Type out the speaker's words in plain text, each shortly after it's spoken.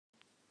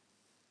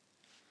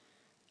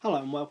Hello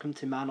and welcome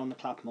to Man on the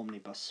Clapham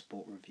Omnibus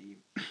Sport Review.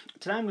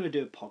 Today I'm going to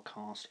do a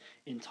podcast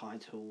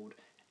entitled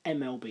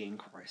MLB in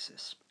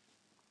Crisis.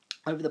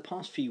 Over the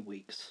past few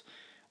weeks,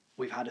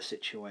 we've had a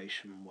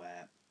situation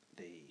where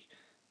the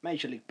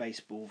Major League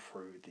Baseball,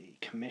 through the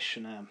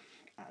commissioner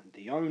and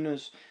the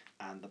owners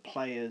and the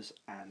players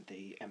and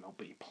the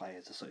MLB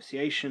Players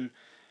Association,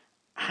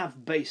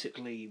 have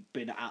basically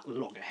been at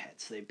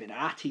loggerheads. They've been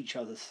at each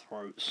other's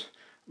throats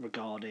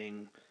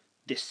regarding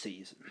this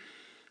season.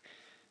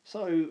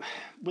 So,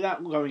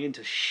 without going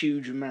into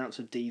huge amounts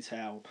of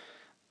detail,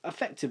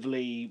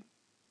 effectively,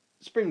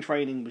 spring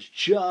training was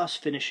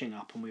just finishing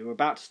up and we were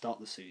about to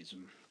start the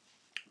season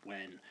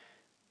when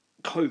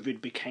COVID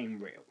became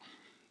real.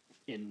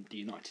 In the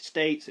United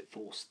States, it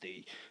forced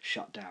the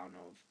shutdown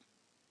of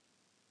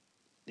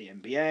the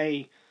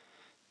NBA,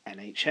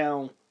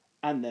 NHL,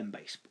 and then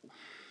baseball.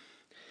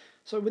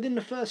 So, within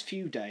the first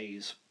few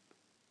days,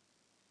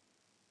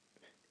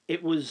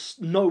 it was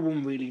no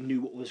one really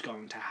knew what was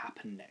going to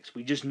happen next.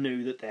 We just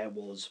knew that there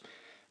was,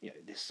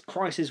 this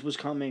crisis was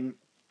coming,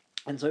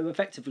 and so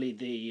effectively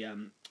the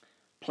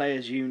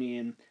players'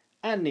 union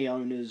and the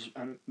owners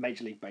and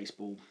Major League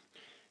Baseball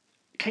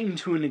came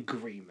to an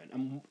agreement,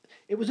 and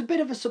it was a bit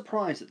of a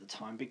surprise at the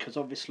time because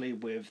obviously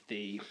with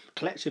the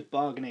collective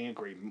bargaining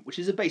agreement, which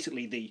is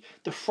basically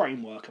the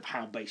framework of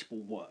how baseball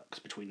works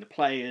between the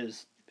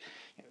players,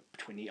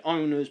 between the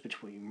owners,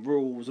 between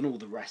rules and all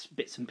the rest,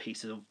 bits and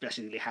pieces of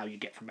basically how you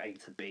get from A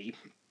to B,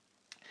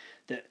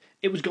 that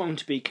it was going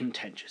to be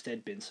contentious.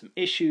 There'd been some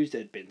issues,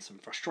 there'd been some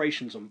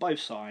frustrations on both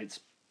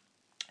sides,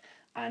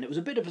 and it was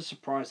a bit of a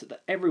surprise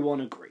that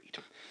everyone agreed.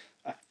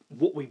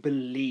 What we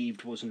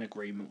believed was an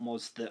agreement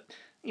was that,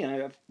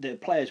 the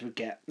players would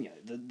get,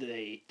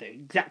 the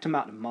exact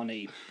amount of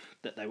money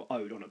that they were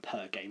owed on a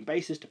per game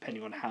basis,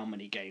 depending on how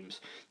many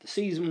games the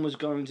season was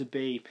going to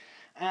be.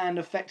 And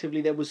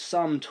effectively, there was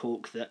some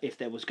talk that if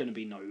there was going to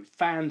be no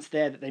fans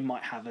there, that they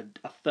might have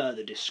a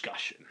further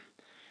discussion.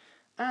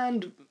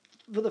 And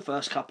for the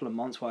first couple of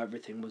months while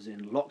everything was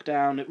in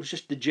lockdown, it was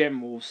just the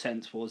general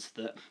sense was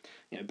that,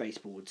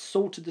 baseball had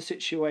sorted the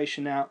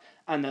situation out,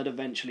 and that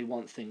eventually,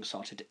 once things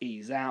started to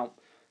ease out,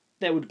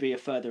 there would be a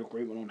further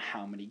agreement on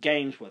how many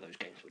games, where those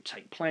games would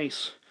take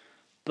place.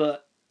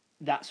 But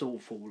that's all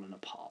fallen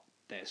apart.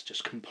 There's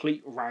just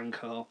complete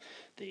rancour.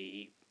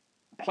 The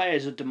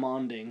players are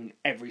demanding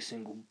every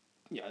single,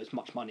 as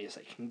much money as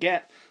they can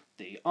get.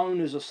 The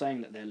owners are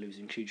saying that they're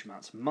losing huge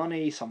amounts of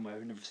money, somewhere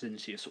in the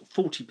vicinity of sort of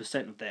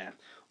 40% of their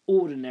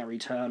ordinary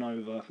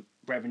turnover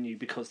revenue,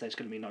 because there's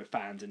going to be no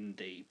fans in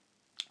the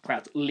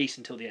crowds, at least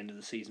until the end of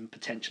the season,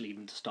 potentially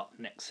even to start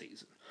next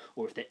season.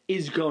 Or if there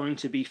is going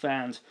to be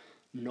fans,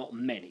 not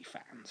many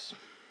fans.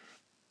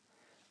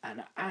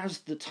 And as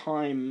the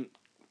time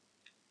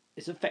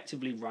is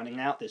effectively running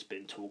out, there's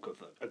been talk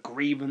of a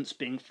grievance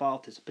being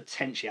filed. There's a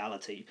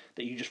potentiality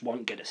that you just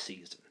won't get a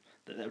season,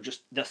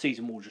 that the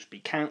season will just be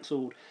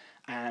cancelled,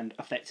 and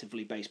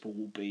effectively baseball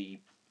will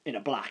be in a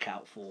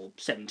blackout for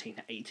 17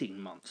 to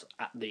 18 months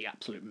at the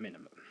absolute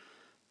minimum.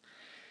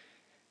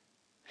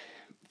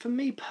 For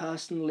me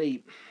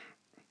personally,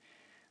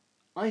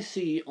 I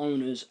see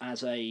owners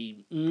as a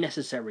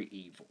necessary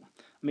evil.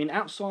 I mean,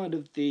 outside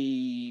of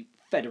the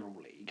Federal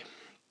League,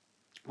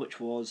 which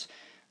was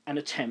an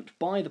attempt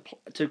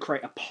to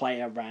create a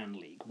player-ran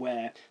league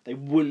where they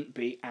wouldn't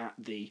be at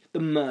the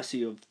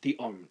mercy of the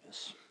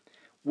owners,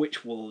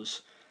 which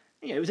was,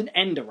 it was an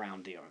end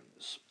around the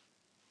owners.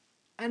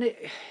 And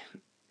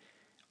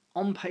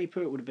on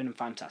paper, it would have been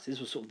fantastic. This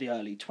was sort of the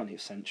early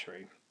 20th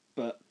century,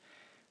 but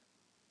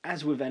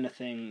as with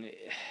anything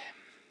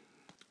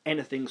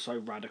so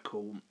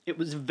radical, it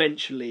was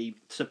eventually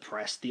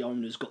suppressed. The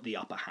owners got the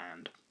upper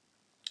hand.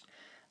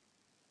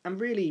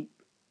 And really,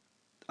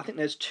 I think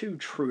there's two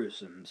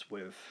truisms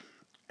with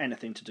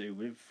anything to do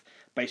with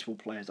baseball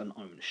players and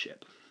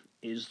ownership,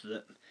 is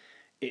that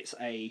it's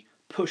a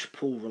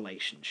push-pull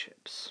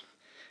relationship,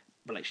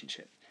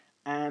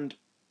 and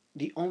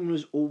the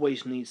owners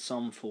always need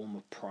some form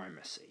of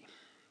primacy.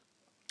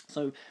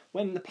 So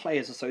when the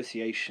Players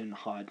Association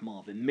hired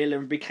Marvin Miller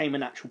and became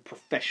an actual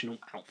professional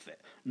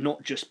outfit,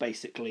 not just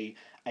basically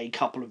a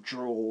couple of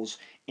drawers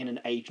in an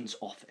agent's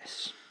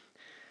office,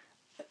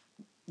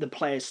 the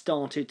players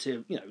started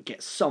to,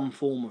 get some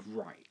form of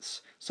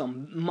rights,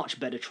 some much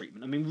better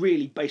treatment. I mean,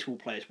 really, baseball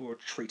players were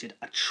treated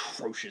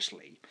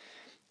atrociously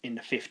in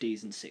the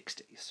 50s and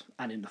 60s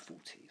and in the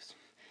 40s.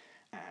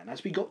 And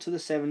as we got to the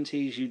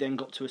 70s, you then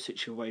got to a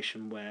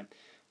situation where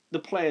the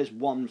players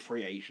won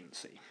free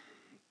agency.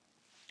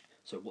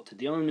 So what did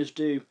the owners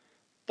do?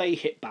 They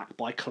hit back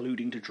by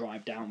colluding to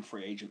drive down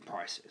free agent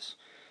prices.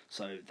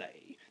 So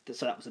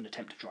that was an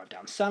attempt to drive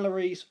down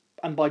salaries,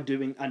 and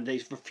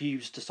they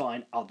refused to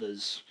sign other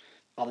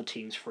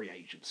teams' free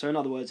agents. So in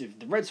other words, if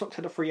the Red Sox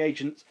had a free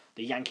agent,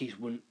 the Yankees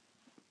wouldn't,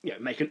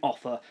 make an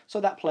offer,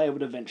 so that player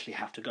would eventually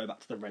have to go back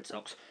to the Red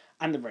Sox,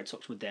 and the Red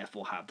Sox would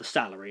therefore have the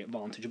salary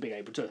advantage of being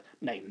able to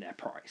name their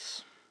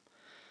price.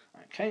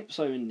 Okay,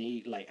 so in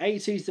the late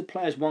 80s, the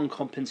players won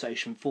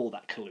compensation for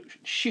that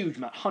collusion. Huge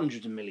amount,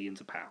 hundreds of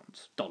millions of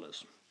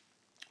dollars.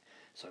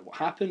 So what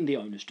happened? The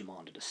owners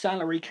demanded a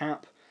salary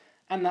cap,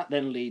 and that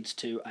then leads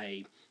to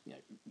a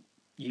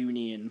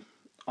union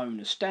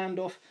owner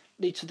standoff,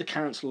 leads to the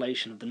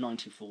cancellation of the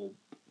 94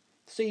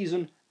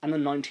 season and the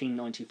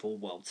 1994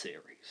 World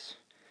Series,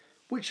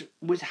 which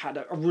had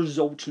a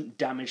resultant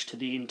damage to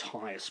the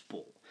entire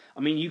sport. I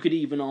mean, you could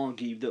even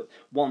argue that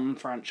one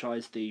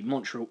franchise, the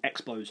Montreal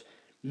Expos,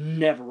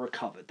 never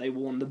recovered. They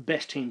were one of the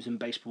best teams in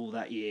baseball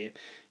that year.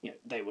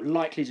 They were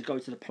likely to go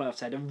to the playoffs.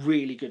 They had a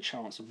really good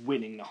chance of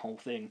winning the whole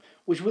thing,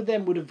 which would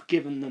have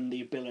given them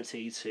the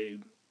ability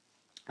to,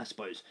 I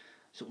suppose,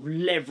 sort of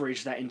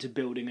leverage that into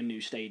building a new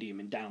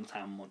stadium in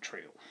downtown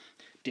Montreal.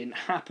 Didn't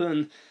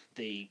happen.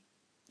 They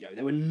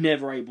were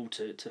never able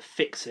to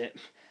fix it,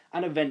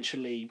 and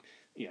eventually,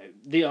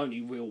 the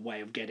only real way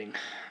of getting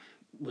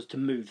was to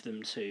move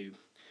them to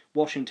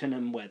Washington,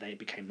 and where they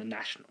became the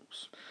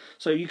Nationals.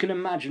 So you can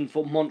imagine,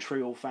 for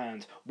Montreal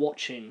fans,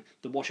 watching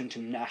the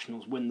Washington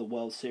Nationals win the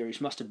World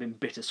Series must have been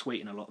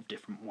bittersweet in a lot of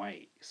different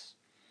ways.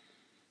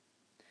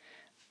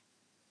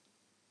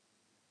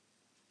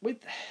 With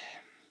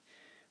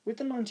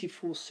the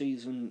 94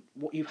 season,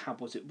 what you had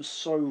was, it was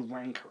so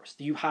rancorous.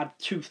 You had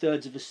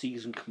 2/3 of the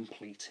season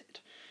completed.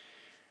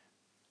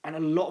 And a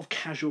lot of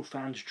casual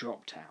fans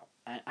dropped out,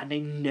 and they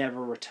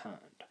never returned.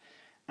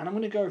 And I'm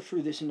going to go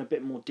through this in a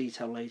bit more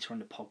detail later in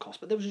the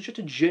podcast, but there was just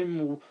a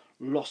general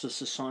loss of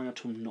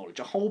societal knowledge.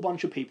 A whole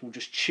bunch of people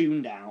just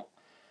tuned out,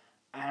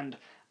 and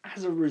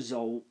as a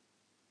result,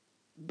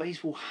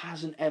 baseball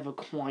hasn't ever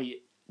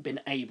quite been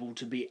able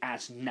to be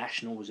as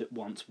national as it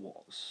once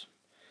was.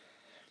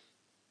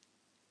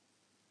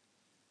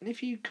 And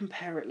if you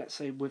compare it, let's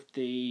say, with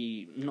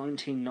the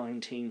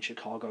 1919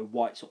 Chicago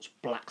White Sox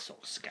Black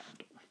Sox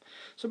scandal.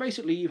 So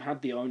basically, you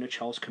had the owner,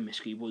 Charles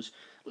Comiskey, was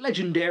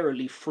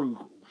legendarily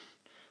frugal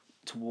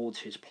towards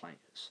his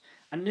players.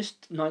 And this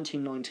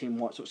 1919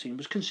 White Sox team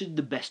was considered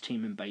the best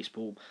team in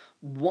baseball,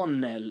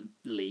 won their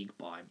league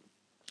by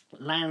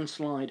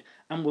landslide,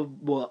 and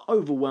were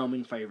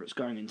overwhelming favourites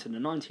going into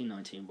the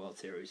 1919 World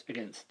Series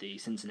against the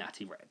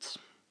Cincinnati Reds.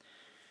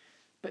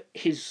 But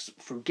his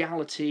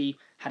frugality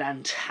had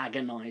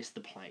antagonised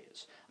the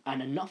players,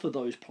 and enough of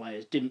those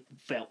players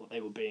felt that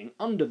they were being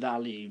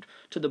undervalued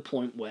to the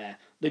point where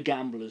the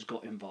gamblers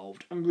got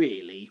involved and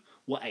really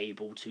were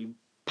able to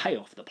pay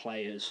off the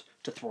players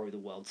to throw the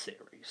World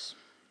Series.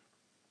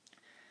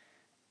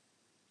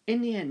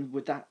 In the end,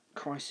 with that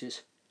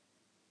crisis,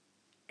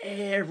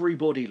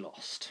 everybody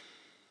lost,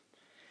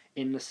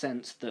 in the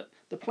sense that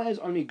the players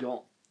only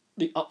got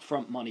the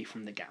upfront money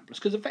from the gamblers,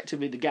 because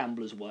effectively the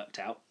gamblers worked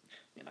out,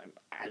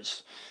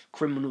 as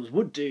criminals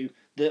would do,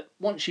 that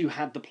once you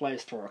had the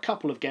players for a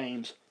couple of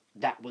games,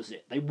 that was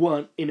it. They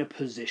weren't in a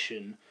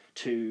position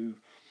to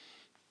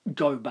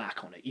go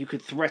back on it. You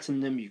could threaten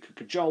them, you could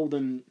cajole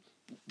them,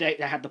 they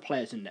had the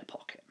players in their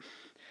pocket.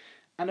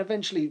 And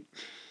eventually,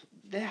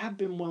 there have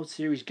been World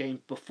Series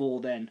games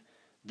before then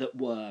that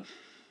were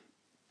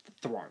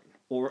thrown,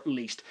 or at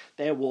least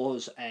there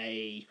was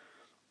a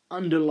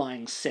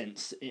underlying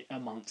sense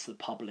amongst the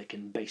public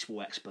and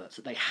baseball experts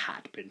that they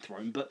had been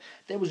thrown, but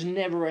there was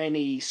never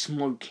any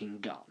smoking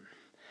gun.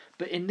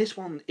 But in this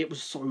one, it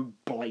was so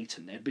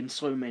blatant. There had been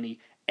so many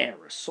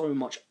errors, so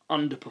much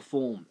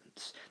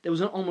underperformance. There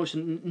was almost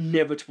an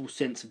inevitable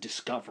sense of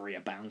discovery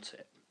about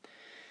it.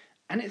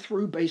 And it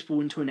threw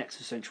baseball into an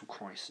existential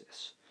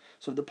crisis.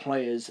 So the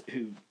players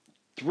who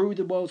threw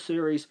the World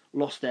Series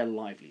lost their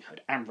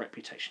livelihood and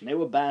reputation. They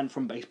were banned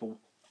from baseball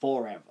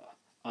forever.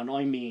 And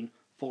I mean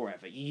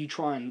forever. You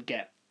try and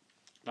get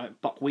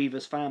Buck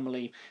Weaver's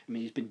family, I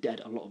mean, he's been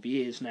dead a lot of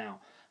years now,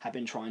 have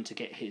been trying to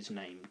get his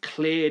name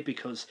cleared,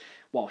 because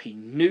while he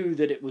knew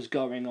that it was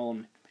going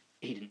on,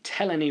 he didn't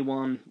tell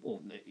anyone,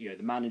 or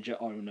the manager,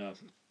 owner,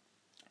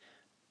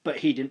 but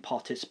he didn't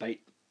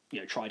participate,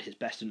 tried his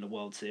best in the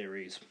World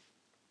Series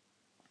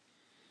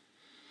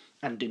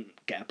and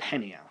didn't get a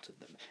penny out of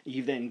them.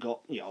 You've then got,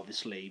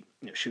 obviously,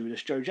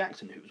 Shoeless Joe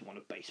Jackson, who was one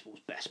of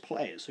baseball's best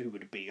players, who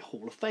would be a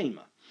Hall of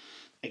Famer.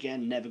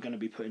 Again, never going to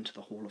be put into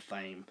the Hall of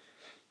Fame,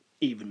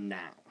 even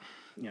now.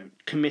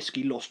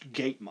 Comiskey lost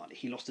gate money.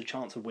 He lost the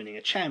chance of winning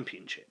a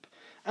championship.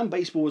 And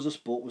baseball as a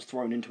sport was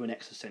thrown into an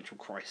existential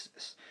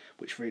crisis,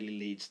 which really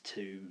leads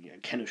to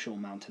Kenesaw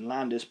Mountain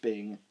Landis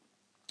being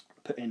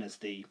put in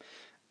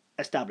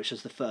established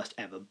as the first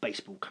ever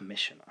baseball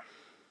commissioner.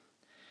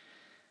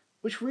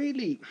 Which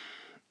really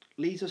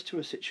leads us to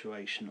a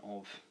situation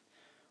of,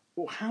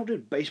 well, how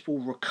did baseball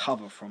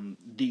recover from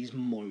these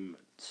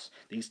moments,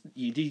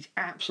 these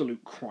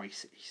absolute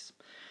crises?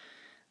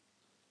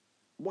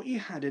 What you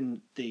had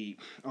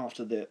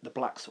after the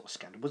Black Sox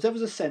scandal was, there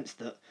was a sense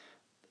that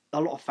a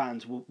lot of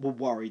fans were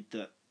worried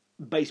that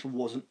baseball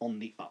wasn't on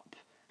the up.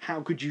 How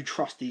could you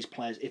trust these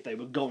players if they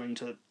were going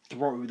to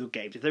throw the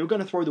games? If they were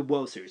going to throw the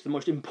World Series, the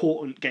most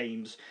important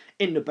games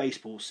in the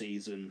baseball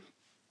season,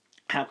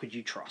 how could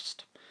you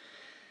trust?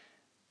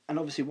 And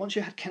obviously, once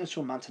you had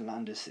Kenesaw Mountain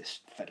Landis, this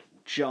federal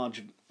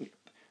judge,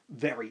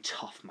 very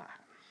tough man,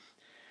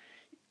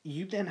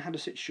 you then had a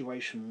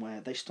situation where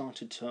they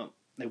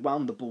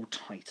wound the ball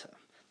tighter.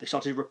 They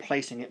started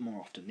replacing it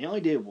more often. The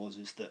idea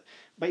is that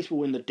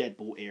baseball in the dead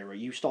ball era,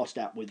 you started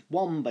out with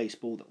one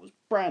baseball that was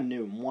brand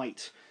new and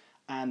white,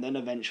 and then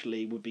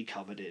eventually would be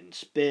covered in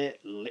spit,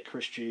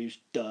 licorice juice,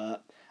 dirt,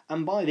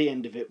 and by the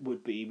end of it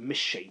would be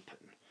misshapen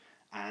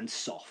and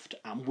soft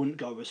and wouldn't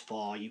go as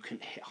far. You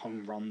couldn't hit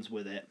home runs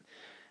with it.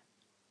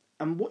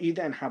 And what you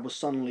then had was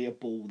suddenly a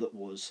ball that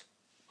was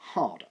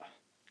harder,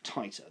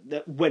 tighter,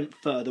 that went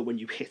further when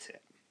you hit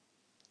it.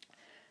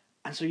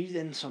 And so you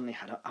then suddenly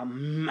had a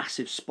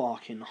massive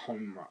spark in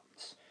home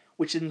runs,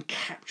 which then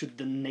captured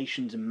the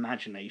nation's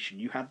imagination.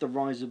 You had the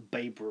rise of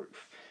Babe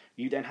Ruth.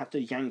 You then had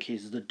the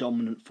Yankees as the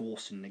dominant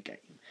force in the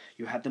game.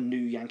 You had the new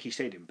Yankee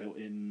Stadium built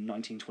in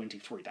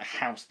 1923, the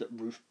house that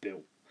Ruth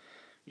built.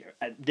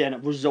 And then a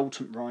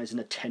resultant rise in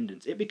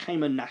attendance. It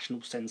became a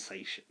national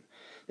sensation.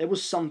 There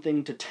was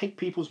something to take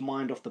people's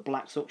mind off the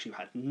Black Sox. You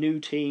had a new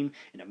team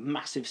in a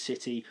massive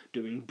city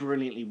doing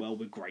brilliantly well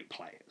with great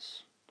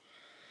players.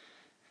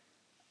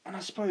 And I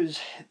suppose,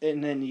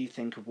 and then you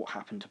think of what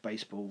happened to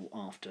baseball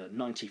after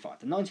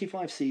 95. The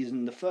 95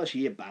 season, the first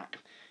year back,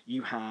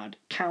 you had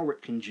Cal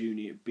Ripken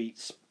Jr.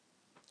 beats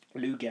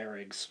Lou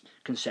Gehrig's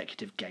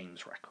consecutive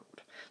games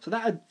record. So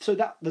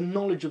that the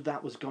knowledge of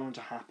that was going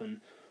to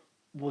happen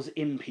was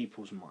in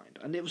people's mind.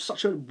 And it was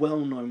such a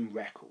well-known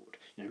record.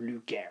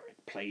 Lou Gehrig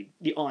played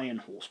the Iron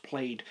Horse,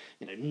 played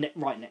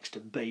right next to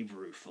Babe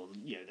Ruth or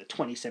the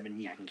 27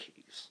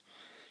 Yankees.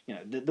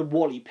 The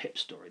Wally Pipp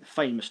story, the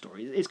famous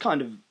story. It's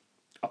kind of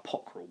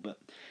apocryphal, but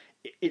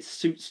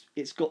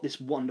it's got this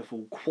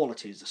wonderful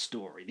quality as a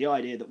story. The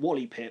idea that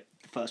Wally Pipp,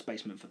 the first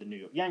baseman for the New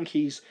York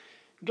Yankees,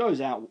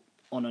 goes out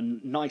on a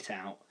night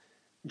out,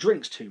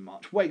 drinks too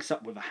much, wakes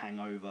up with a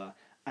hangover,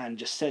 and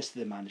just says to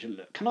the manager,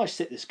 "Look, can I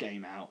sit this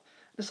game out?"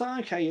 And it's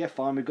like, "Okay, yeah,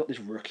 fine, we've got this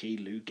rookie,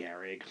 Lou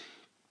Gehrig.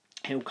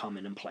 He'll come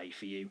in and play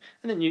for you.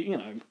 And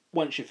then,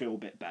 once you feel a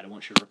bit better,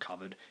 once you've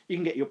recovered, you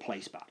can get your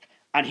place back."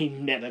 And he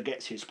never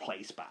gets his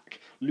place back.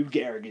 Lou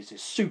Gehrig is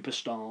his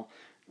superstar,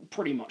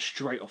 pretty much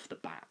straight off the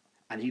bat,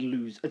 and he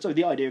loses. And so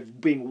the idea of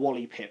being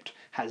Wally Pipped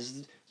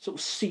has sort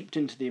of seeped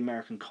into the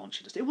American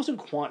consciousness. It wasn't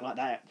quite like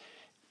that.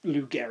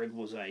 Lou Gehrig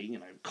was a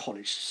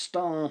college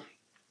star.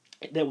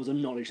 There was a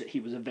knowledge that he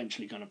was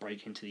eventually going to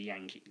break into the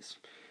Yankees,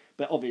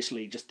 but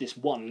obviously just this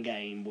one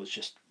game was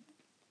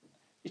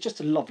it's just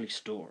a lovely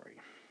story.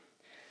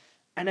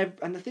 And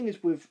the thing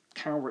is with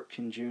Cal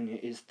Ripken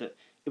Jr. is that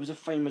it was a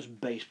famous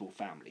baseball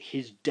family.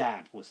 His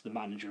dad was the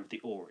manager of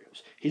the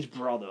Orioles. His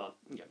brother,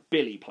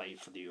 Billy, played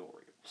for the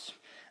Orioles.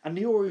 And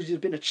the Orioles has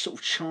been a sort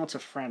of charter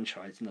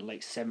franchise in the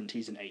late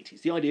 70s and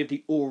 80s. The idea of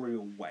the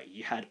Oriole way.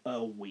 You had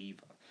Earl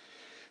Weaver.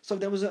 So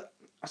there was, I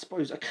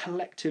suppose, a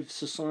collective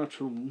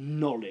societal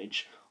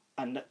knowledge,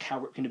 and that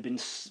Cal Ripken had been,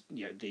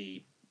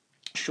 the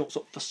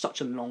shortstop for such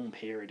a long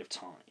period of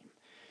time,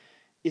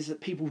 is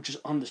that people just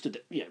understood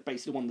that,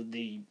 basically one of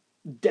the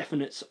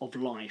definites of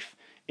life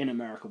in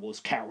America was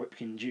Cal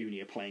Ripken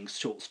Jr. playing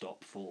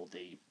shortstop for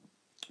the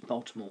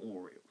Baltimore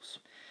Orioles.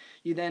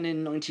 You then,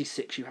 in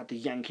 96, you had the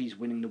Yankees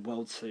winning the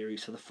World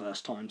Series for the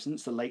first time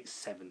since the late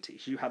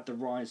 70s. You had the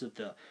rise of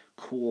the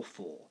Core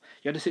Four.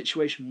 You had a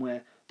situation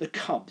where the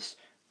Cubs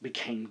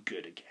became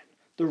good again.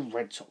 The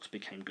Red Sox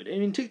became good.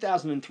 And in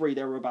 2003,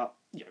 they were about,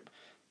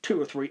 2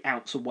 or 3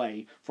 outs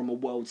away from a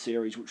World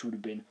Series, which would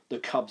have been the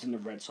Cubs and the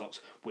Red Sox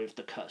with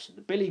the curse of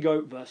the Billy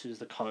Goat versus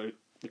the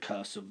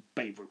curse of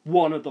Babe Ruth.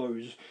 One of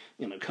those,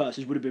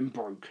 curses would have been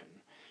broken.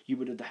 You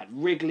would have had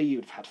Wrigley, you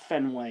would have had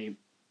Fenway,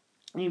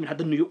 and you even had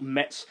the New York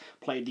Mets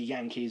played the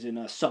Yankees in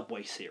a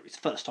Subway Series,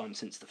 first time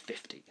since the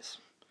 50s.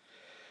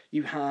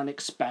 You had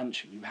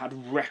expansion, you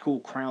had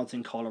record crowds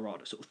in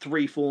Colorado, sort of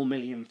 3-4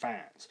 million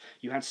fans.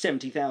 You had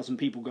 70,000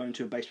 people going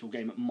to a baseball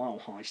game at Mile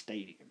High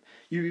Stadium.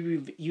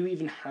 You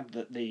even had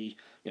the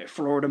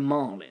Florida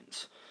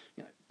Marlins,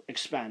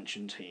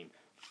 expansion team,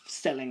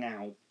 selling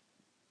out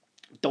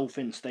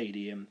Dolphin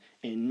Stadium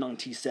in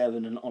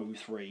 97 and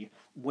 03,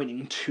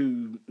 winning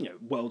 2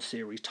 World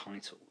Series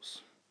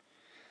titles.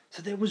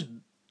 So there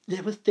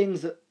were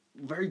things that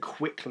very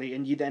quickly,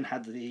 and you then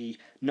had the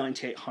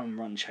 98 home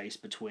run chase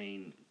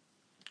between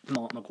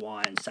Mark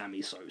McGwire and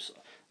Sammy Sosa,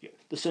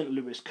 the St.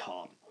 Louis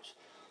Cardinals,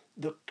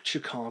 the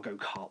Chicago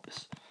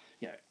Cubs,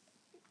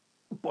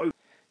 both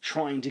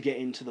trying to get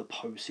into the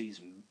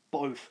postseason,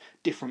 both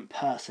different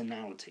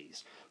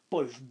personalities,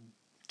 both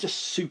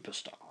just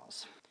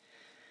superstars.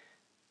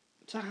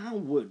 So how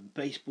would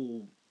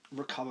baseball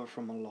recover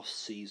from a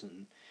lost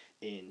season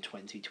in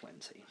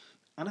 2020?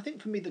 And I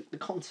think for me the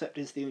concept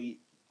is the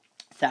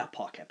South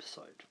Park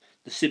episode.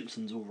 The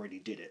Simpsons already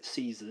did it,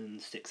 season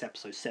 6,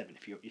 episode 7.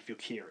 If you're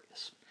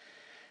curious,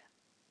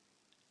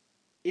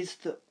 is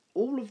that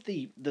all of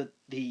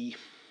the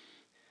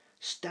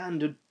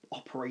standard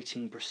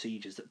operating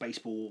procedures that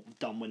baseball have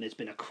done when there's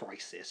been a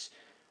crisis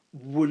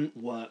wouldn't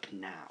work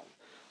now.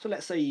 So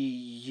let's say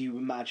you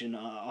imagine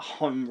a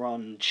home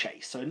run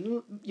chase.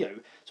 So,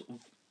 sort of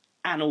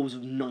annals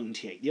of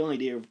 98. The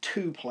idea of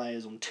 2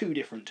 players on 2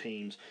 different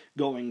teams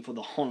going for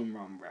the home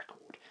run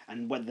record,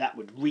 and whether that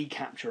would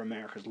recapture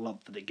America's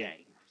love for the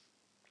game.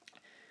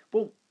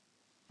 Well,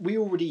 we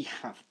already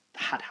had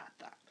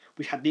that.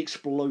 we had the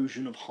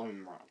explosion of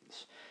home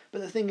runs.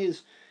 But the thing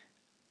is,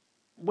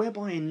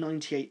 whereby in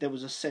 '98 there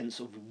was a sense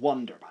of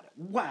wonder about it.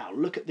 Wow,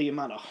 look at the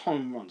amount of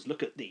home runs,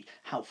 look at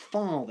how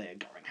far they're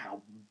going,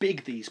 how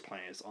big these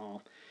players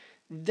are.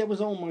 There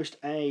was almost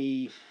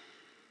a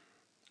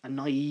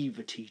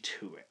naivety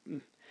to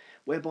it,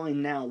 whereby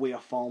now we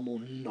are far more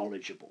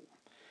knowledgeable.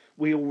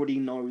 We already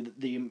know that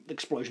the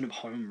explosion of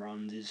home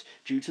runs is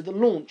due to the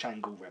launch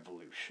angle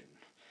revolution.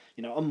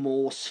 A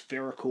more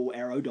spherical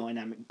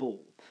aerodynamic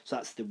ball. So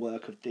that's the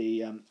work of the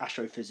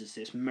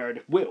astrophysicist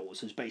Meredith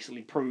Wills, has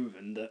basically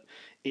proven that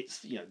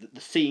that the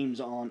seams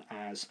aren't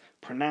as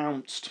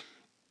pronounced.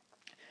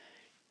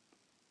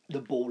 The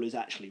ball is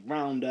actually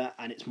rounder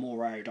and it's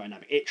more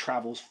aerodynamic. It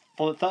travels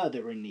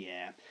further in the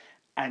air,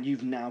 and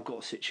you've now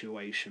got a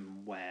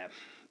situation where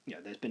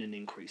there's been an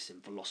increase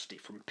in velocity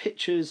from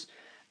pitchers,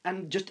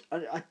 and just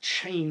a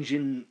change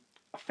in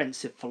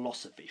offensive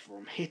philosophy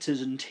from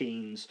hitters and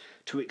teams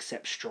to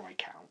accept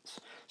strikeouts.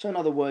 So in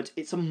other words,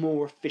 it's a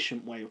more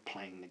efficient way of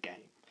playing the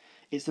game.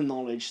 It's the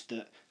knowledge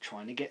that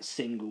trying to get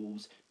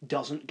singles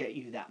doesn't get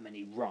you that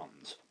many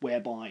runs,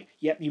 whereby,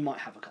 yep, you might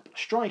have a couple of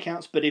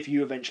strikeouts, but if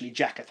you eventually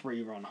jack a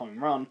 3-run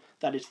home run,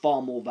 that is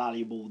far more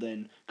valuable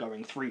than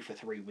going 3 for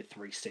 3 with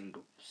 3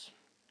 singles.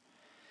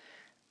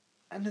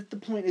 And the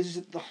point is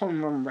that the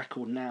home run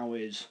record now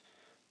is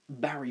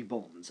Barry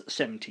Bonds at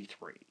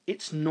 73.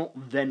 It's not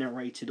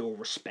venerated or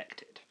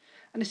respected.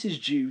 And this is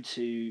due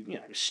to,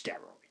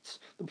 steroids.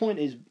 The point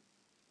is,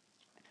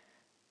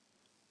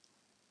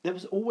 there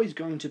was always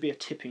going to be a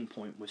tipping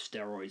point with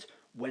steroids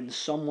when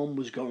someone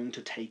was going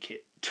to take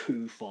it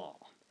too far.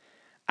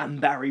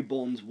 And Barry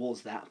Bonds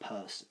was that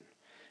person.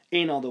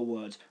 In other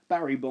words,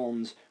 Barry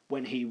Bonds,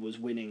 when he was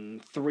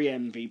winning 3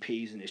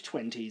 MVPs in his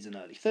 20s and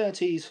early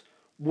 30s,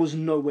 was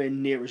nowhere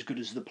near as good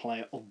as the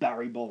player of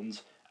Barry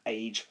Bonds,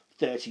 age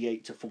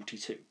 38 to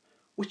 42,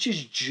 which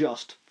is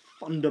just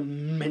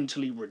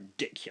fundamentally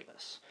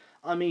ridiculous.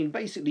 I mean,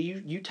 basically,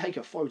 you take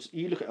a photo,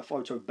 you look at a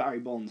photo of Barry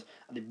Bonds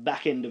at the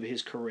back end of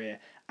his career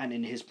and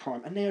in his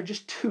prime, and they are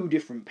just two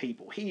different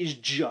people. He is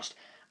just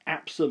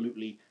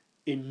absolutely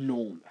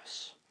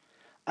enormous.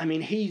 I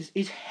mean,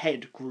 his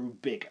head grew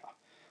bigger.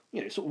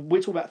 We're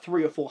talking about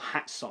 3 or 4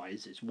 hat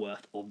sizes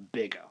worth of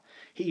bigger.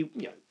 He,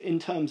 in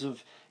terms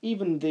of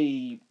even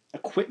the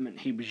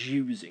equipment he was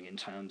using, in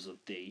terms of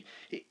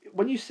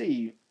when you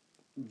see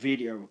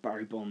video of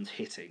Barry Bonds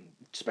hitting,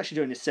 especially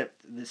during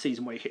the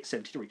season where he hit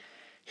 73,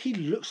 he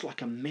looks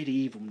like a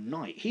medieval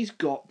knight. He's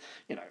got,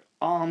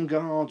 arm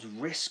guards,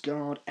 wrist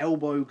guard,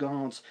 elbow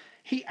guards.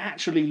 He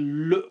actually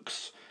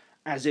looks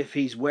as if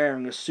he's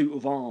wearing a suit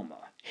of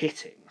armour,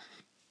 hitting.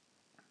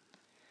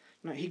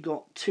 He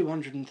got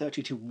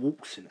 232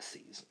 walks in a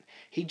season.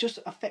 He just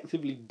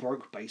effectively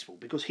broke baseball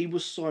because he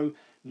was so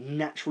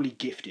naturally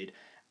gifted.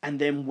 And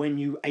then when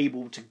you're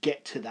able to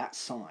get to that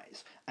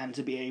size and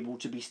to be able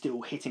to be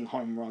still hitting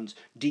home runs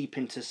deep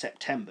into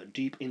September,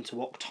 deep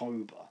into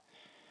October,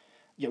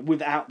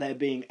 without there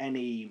being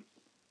any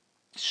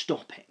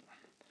stopping.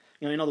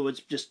 In other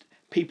words, just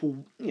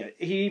people,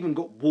 he even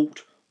got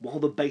walked while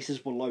the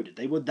bases were loaded.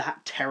 They were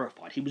that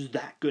terrified. He was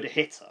that good a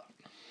hitter.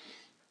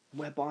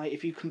 Whereby,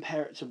 if you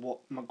compare it to what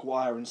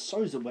Maguire and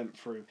Souza went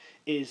through,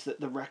 is that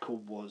the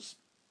record was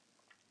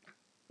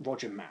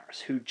Roger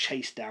Maris, who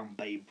chased down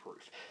Babe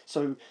Ruth.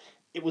 So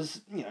it was,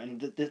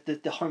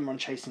 the home run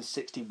chase in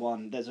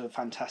 61, there's a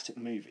fantastic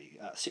movie,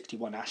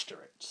 61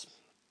 Asterisks,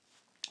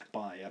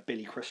 by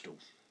Billy Crystal.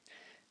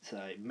 It's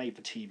a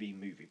made-for-TV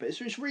movie, but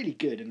it's really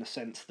good in the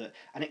sense that,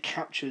 and it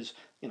captures,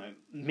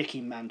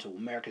 Mickey Mantle,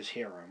 America's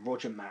hero, and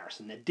Roger Maris,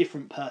 and their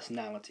different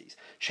personalities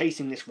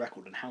chasing this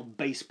record, and how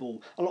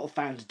baseball, a lot of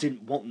fans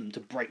didn't want them to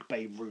break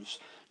Babe Ruth's,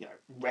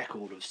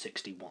 record of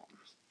 61.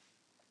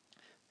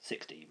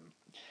 60.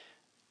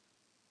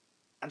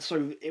 And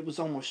so it was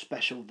almost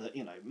special that,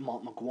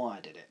 Mark Maguire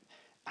did it,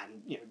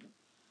 and,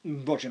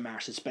 Roger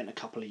Maris had spent a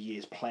couple of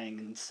years playing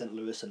in St.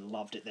 Louis and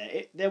loved it there.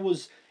 It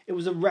was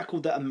a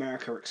record that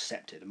America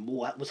accepted, and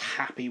what was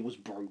happy was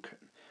broken.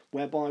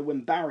 Whereby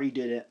when Barry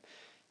did it,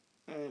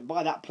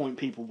 by that point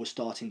people were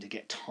starting to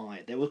get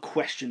tired. There were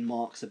question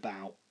marks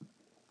about,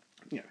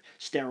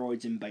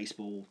 steroids in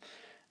baseball,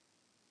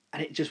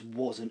 and it just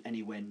wasn't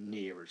anywhere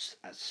near as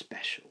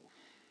special.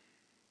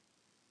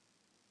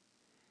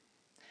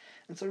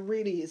 And so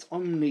really it's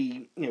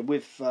only,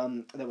 with,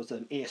 there was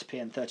an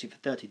ESPN 30 for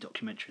 30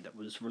 documentary that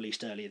was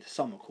released earlier this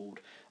summer called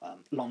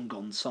Long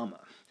Gone Summer.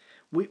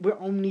 We're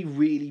only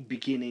really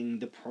beginning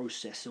the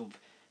process of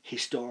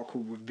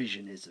historical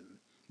revisionism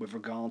with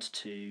regards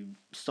to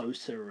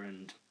Sosa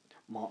and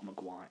Mark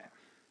Maguire.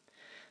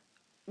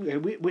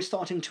 We're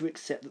starting to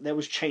accept that there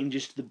was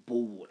changes to the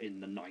ball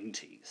in the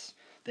 90s.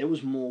 There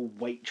was more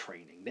weight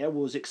training. There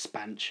was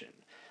expansion.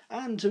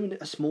 And to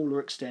a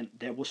smaller extent,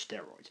 there were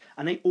steroids.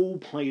 And they all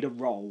played a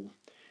role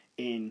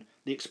in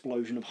the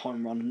explosion of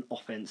home run and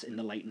offense in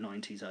the late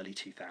 90s, early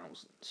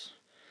 2000s.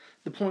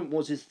 The point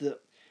is that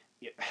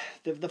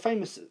the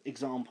famous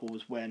example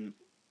was when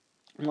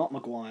Mark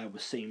Maguire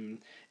was seen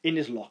in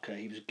his locker.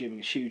 He was giving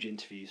a huge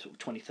interview, sort of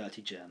 20,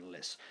 30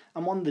 journalists.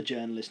 And one of the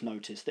journalists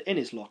noticed that in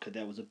his locker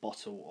there was a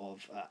bottle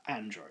of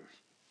Andro,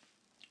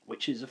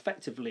 which is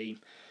effectively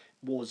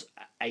was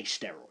a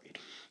steroid.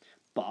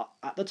 But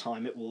at the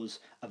time it was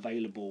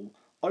available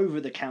over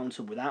the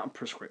counter without a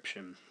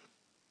prescription.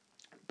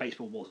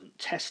 Baseball wasn't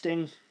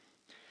testing,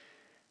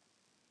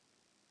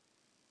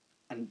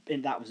 and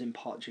that was in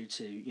part due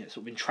to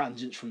sort of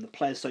intransigence from the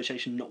Players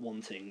Association not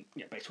wanting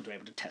baseball to be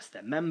able to test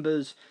their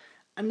members,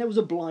 and there was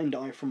a blind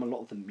eye from a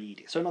lot of the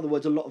media. So in other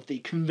words, a lot of the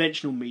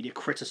conventional media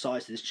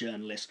criticised this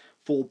journalist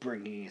for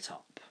bringing it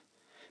up,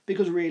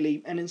 because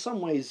really, and in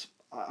some ways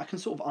I can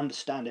sort of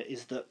understand it,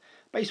 is that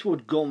baseball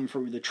had gone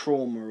through the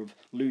trauma of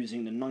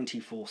losing the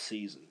 94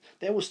 season.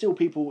 There were still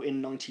people in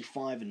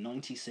 95 and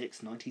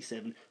 96,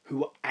 97 who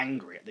were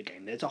angry at the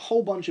game. There's a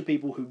whole bunch of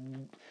people who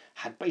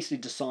had basically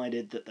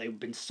decided that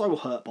they'd been so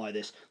hurt by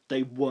this,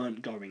 they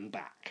weren't going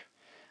back.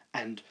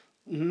 And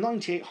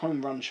 98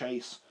 home run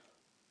chase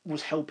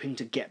was helping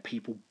to get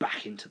people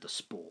back into the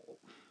sport.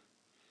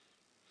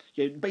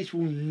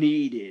 Baseball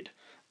needed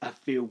a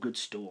feel-good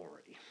story.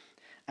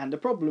 And the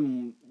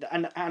problem,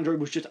 and Andrew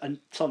was just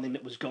something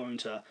that was going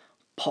to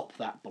pop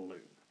that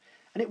balloon.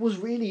 And it was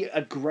really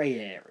a grey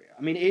area.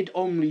 I mean, it'd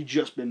only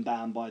just been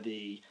banned by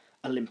the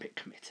Olympic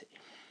Committee.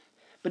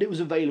 But it was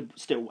available,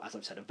 still, as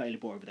I've said,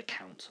 available over the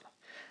counter.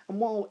 And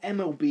while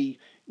MLB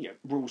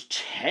rules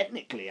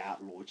technically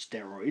outlawed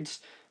steroids,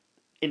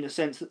 in the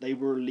sense that they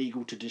were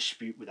illegal to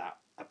distribute without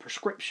a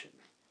prescription,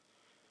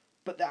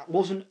 but that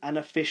wasn't an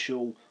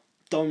official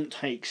don't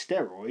take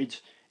steroids.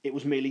 It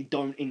was merely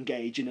don't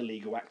engage in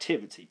illegal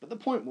activity. But the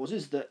point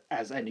is that,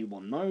 as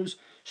anyone knows,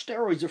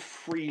 steroids are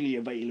freely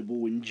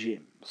available in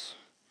gyms.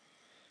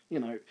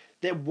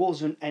 There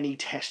wasn't any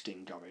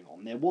testing going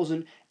on. There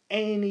wasn't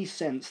any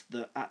sense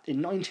that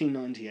in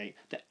 1998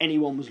 that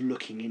anyone was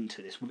looking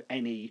into this with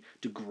any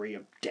degree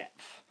of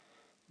depth.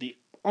 The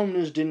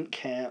owners didn't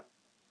care,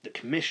 the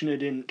commissioner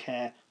didn't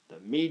care,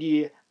 the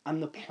media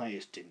and the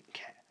players didn't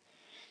care.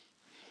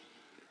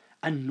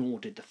 And nor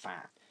did the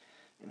fans.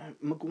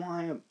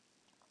 Maguire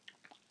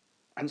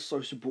and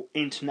Sosa brought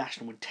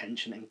international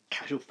attention and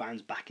casual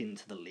fans back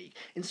into the league.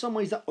 In some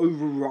ways that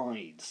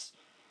overrode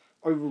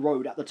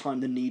at the time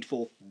the need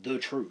for the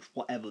truth,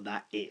 whatever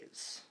that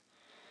is.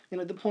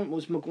 The point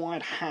was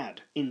Maguire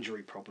had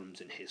injury problems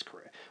in his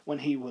career. When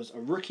he was a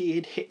rookie,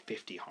 he'd hit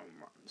 50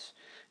 home runs.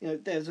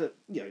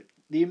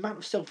 The amount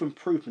of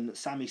self-improvement that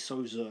Sammy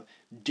Sosa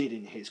did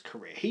in his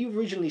career. He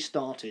originally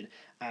started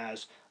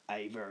as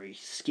a very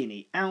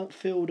skinny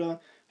outfielder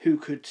who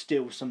could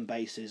steal some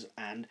bases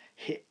and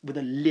hit with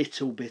a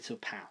little bit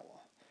of power.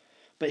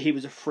 But he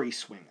was a free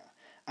swinger.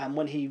 And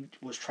when he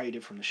was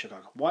traded from the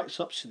Chicago White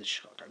Sox to the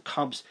Chicago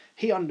Cubs,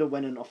 he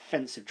underwent an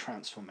offensive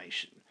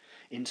transformation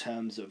in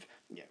terms of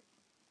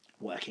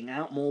working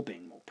out more,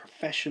 being more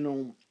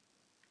professional,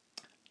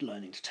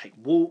 learning to take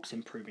walks,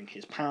 improving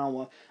his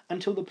power,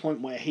 until the point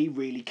where he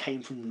really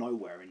came from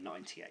nowhere in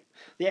 98.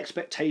 The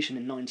expectation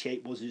in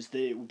 98 was that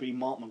it would be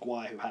Mark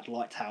Maguire who had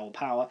light tower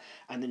power,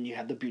 and then you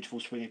had the beautiful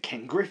swinger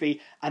Ken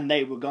Griffey, and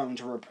they were going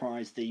to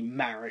reprise the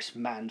Maris,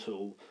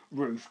 Mantle,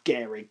 Ruth,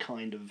 Gehrig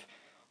kind of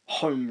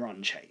home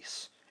run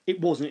chase. It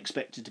wasn't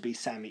expected to be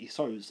Sammy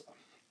Sosa.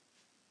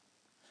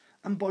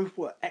 And both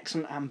were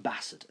excellent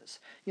ambassadors.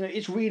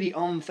 It's really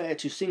unfair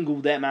to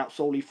single them out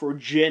solely for a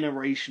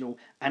generational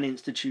and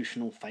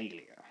institutional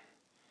failure.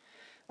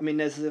 I mean,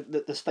 there's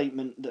the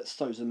statement that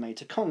Sosa made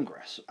to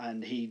Congress,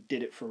 and he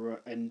did it for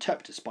an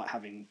interpreter despite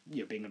having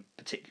being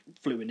a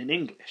fluent in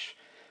English.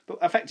 But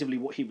effectively,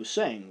 what he was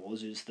saying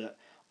is that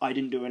I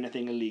didn't do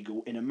anything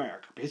illegal in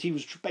America, because he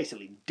was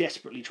basically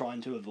desperately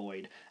trying to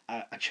avoid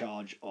a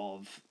charge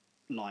of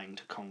lying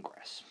to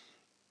Congress.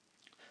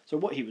 So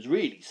what he was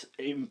really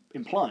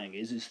implying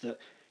is that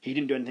he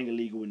didn't do anything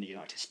illegal in the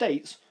United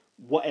States.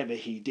 Whatever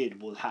he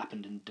did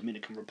happened in the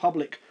Dominican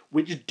Republic,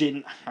 which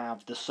didn't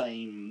have the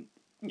same,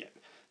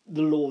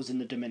 the laws in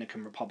the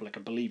Dominican Republic,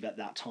 I believe at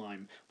that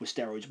time, with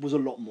steroids was a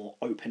lot more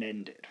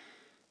open-ended.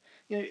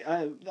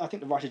 I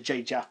think the writer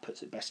Jay Jaff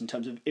puts it best in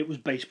terms of it was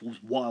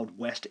baseball's Wild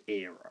West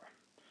era.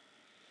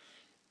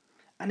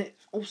 And it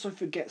also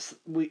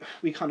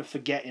we kind of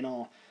forget in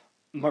our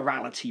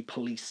morality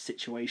police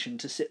situation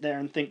to sit there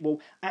and think, well,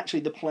 actually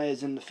the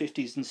players in the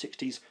 50s and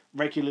 60s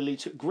regularly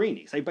took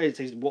greenies. They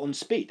basically were on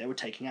speed. They were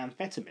taking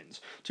amphetamines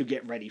to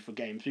get ready for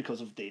games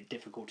because of the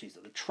difficulties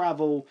of the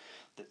travel,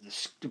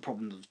 the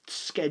problems of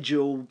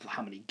schedule,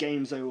 how many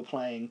games they were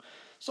playing.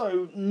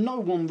 So no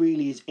one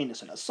really is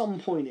innocent. At some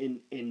point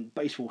in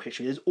baseball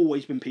history, there's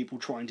always been people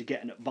trying to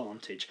get an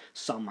advantage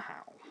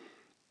somehow.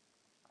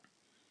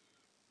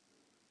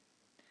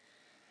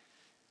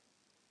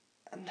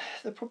 And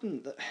the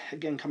problem, that,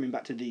 again, coming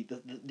back to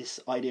this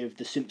idea of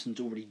the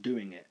Simpsons already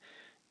doing it,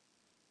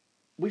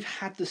 we've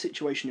had the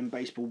situation in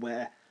baseball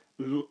where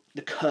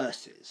the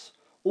curses,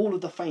 all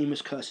of the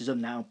famous curses are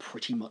now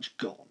pretty much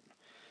gone.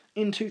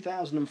 In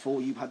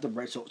 2004, you had the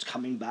Red Sox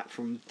coming back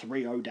from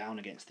 3-0 down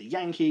against the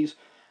Yankees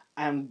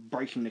and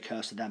breaking the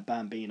curse of that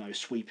Bambino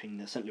sweeping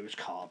the St. Louis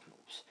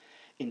Cardinals.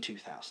 in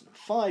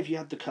 2005, you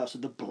had the curse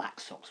of the Black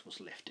Sox was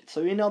lifted.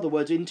 So in other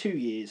words, in 2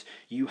 years,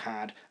 you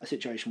had a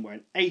situation where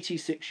an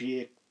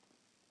 86-year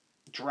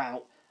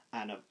drought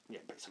and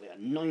basically a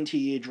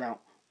 90-year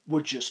drought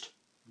were just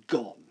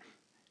gone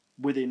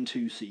within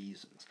 2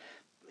 seasons.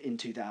 In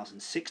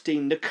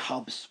 2016, the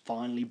Cubs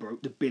finally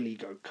broke the Billy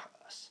Goat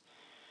curse.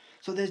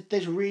 So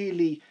there's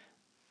really,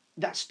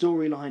 that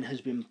storyline has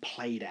been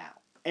played out.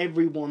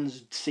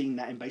 Everyone's seen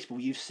that in baseball.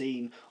 You've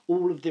seen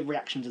all of the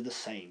reactions are the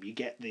same. You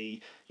get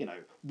the,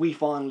 we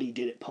finally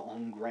did it put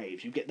on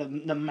graves. You get the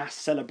mass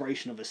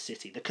celebration of a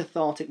city, the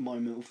cathartic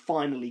moment of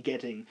finally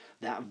getting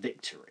that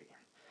victory.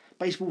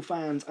 Baseball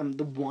fans and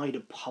the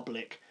wider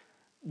public,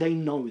 they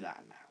know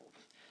that now.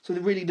 So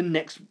really the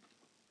next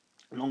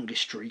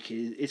longest streak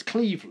is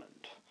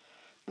Cleveland.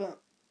 But,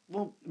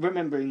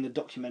 remembering the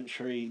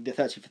documentary, the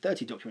 30 for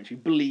 30 documentary,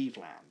 Believe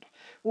Land,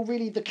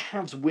 really the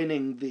Cavs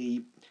winning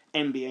the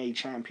NBA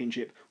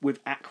championship with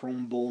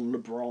Akron-born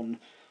LeBron,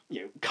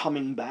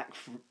 coming back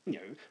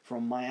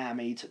from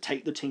Miami to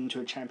take the team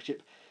to a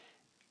championship.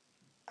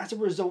 As a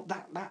result,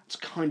 that's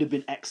kind of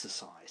been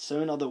exercised.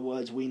 So in other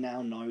words, we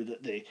now know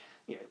that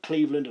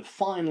Cleveland have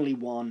finally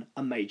won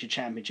a major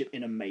championship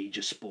in a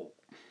major sport.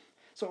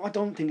 So I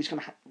don't think it's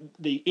going to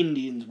the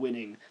Indians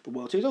winning the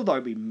World Series, although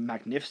it'd be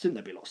magnificent,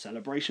 there'd be a lot of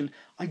celebration.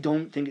 I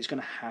don't think it's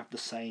going to have the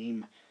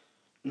same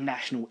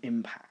national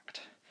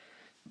impact.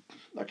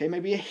 Okay,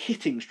 maybe a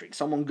hitting streak,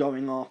 someone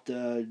going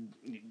after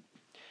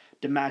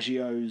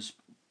DiMaggio's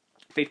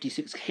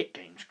 56 hit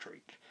game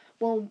streak.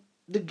 Well,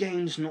 the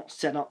game's not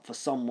set up for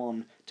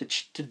someone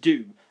to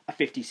do a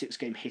 56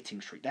 game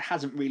hitting streak. There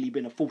hasn't really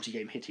been a 40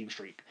 game hitting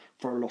streak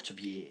for a lot of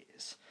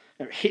years.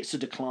 Hits are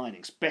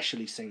declining,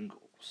 especially singles.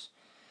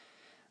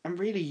 And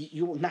really,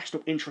 your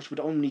national interest would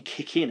only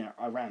kick in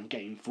around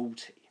game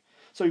 40.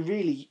 So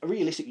really,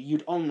 realistically,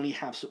 you'd only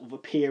have sort of a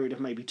period of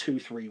maybe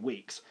 2-3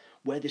 weeks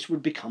where this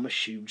would become a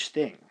huge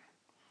thing.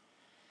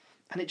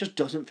 And it just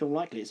doesn't feel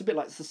likely. It's a bit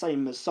like it's the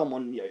same as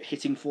someone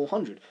hitting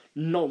 400.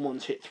 No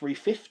one's hit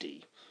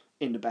 350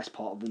 in the best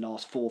part of the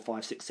last 4,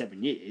 5, 6,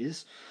 7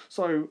 years.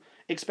 So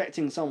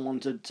expecting someone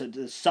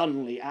to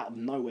suddenly out of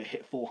nowhere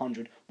hit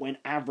 400 when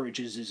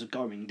averages are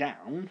going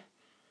down,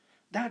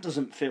 that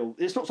doesn't feel...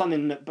 It's not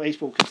something that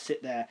baseball can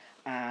sit there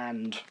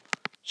and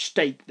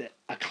stake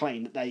a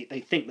claim that they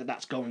think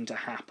that's going to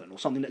happen or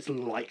something that's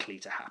likely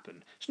to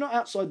happen. It's not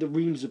outside the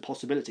realms of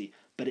possibility,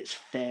 but it's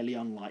fairly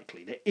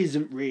unlikely. There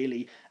isn't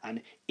really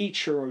an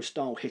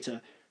Ichiro-style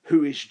hitter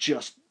who is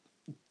just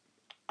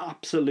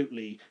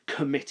absolutely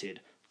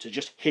committed to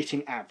just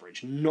hitting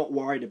average, not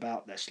worried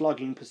about their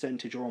slugging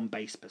percentage or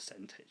on-base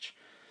percentage.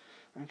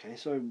 Okay,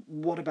 so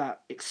what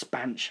about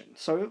expansion?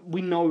 So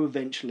we know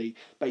eventually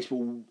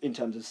baseball, in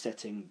terms of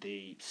setting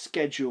the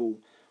schedule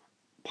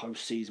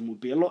postseason,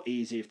 would be a lot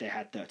easier if they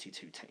had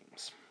 32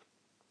 teams.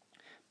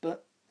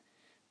 But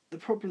the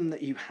problem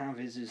that you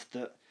have is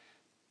that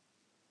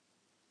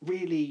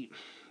really,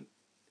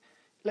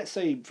 let's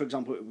say, for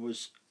example, it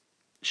was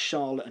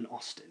Charlotte and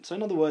Austin. So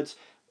in other words,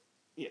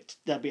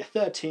 there'd be a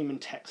third team in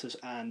Texas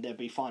and there'd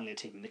be finally a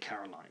team in the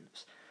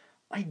Carolinas.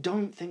 I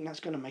don't think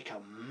that's going to make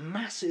a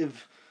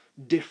massive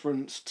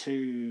difference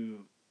to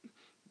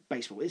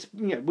baseball. It's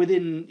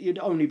it'd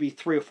only be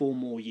 3 or 4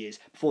 more years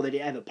before they'd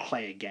ever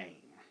play a game.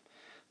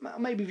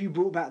 Maybe if you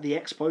brought back the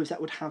Expos,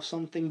 that would have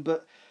something,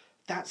 but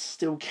that's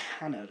still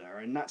Canada,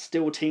 and that's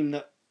still a team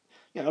that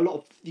a lot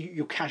of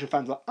your casual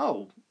fans are like,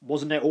 oh,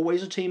 wasn't there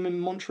always a team in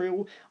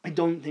Montreal? I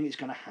don't think it's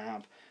going to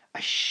have a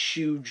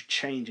huge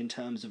change in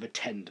terms of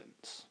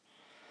attendance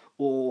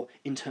or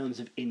in terms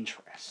of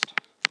interest.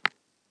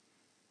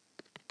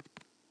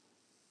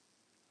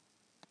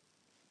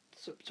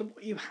 So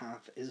what you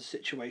have is a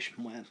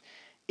situation where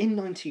in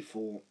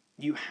 94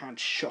 you had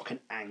shock and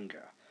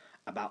anger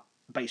about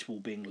baseball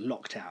being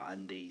locked out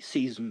and the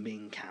season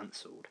being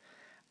cancelled.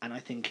 And I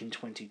think in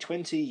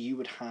 2020 you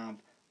would have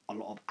a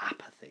lot of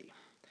apathy.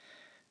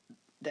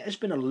 There's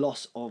been a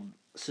loss of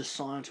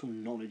societal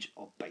knowledge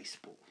of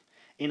baseball.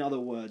 In other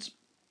words,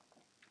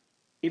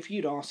 if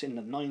you'd asked in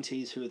the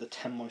 90s who are the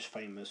 10 most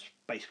famous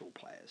baseball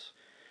players,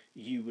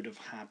 you would have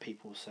had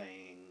people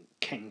saying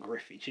Ken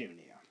Griffey Jr.,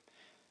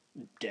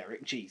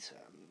 Derek Jeter,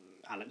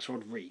 Alex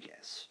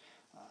Rodriguez,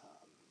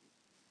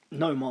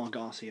 Nomar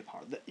Garcia.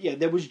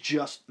 There was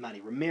just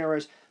Manny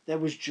Ramirez. There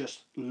was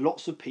just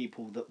lots of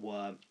people that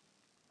were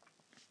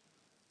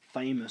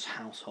famous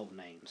household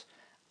names,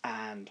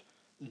 and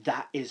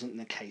that isn't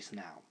the case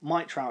now.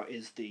 Mike Trout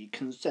is the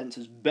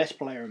consensus best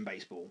player in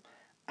baseball,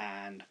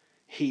 and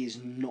he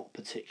is not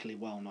particularly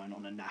well known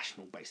on a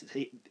national basis.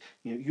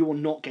 You're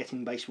not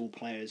getting baseball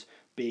players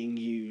being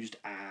used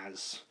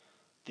as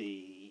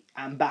the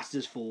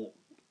ambassadors for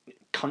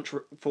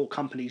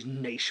companies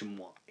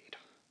nationwide.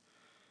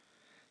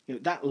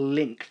 That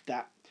link,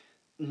 that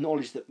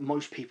knowledge that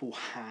most people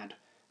had,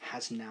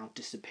 has now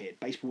disappeared.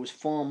 Baseball is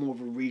far more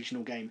of a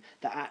regional game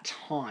that at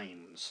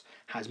times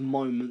has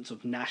moments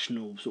of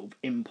national sort of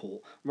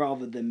import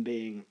rather than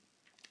being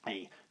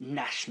a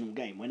national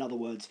game. In other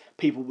words,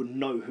 people would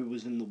know who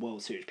was in the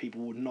World Series.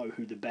 People would know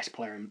who the best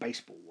player in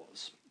baseball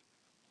was.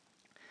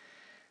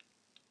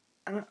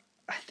 And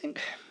I think,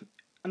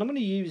 and I'm going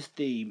to use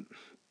the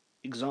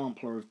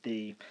example of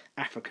the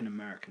African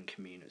American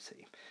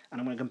community, and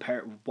I'm going to compare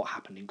it with what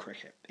happened in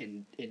cricket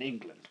in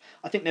England.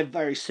 I think they're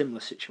very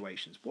similar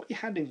situations. What you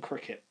had in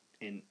cricket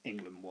in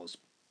England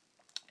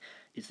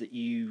is that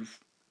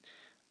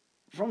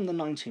from the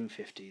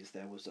 1950s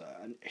there was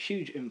a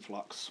huge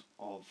influx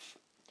of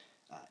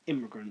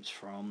immigrants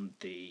from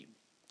the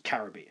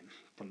Caribbean,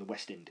 from the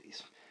West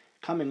Indies,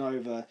 coming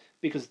over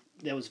because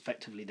there was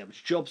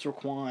jobs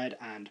required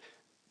and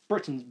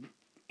Britain's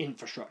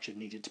infrastructure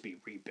needed to be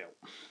rebuilt,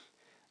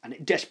 and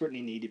it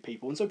desperately needed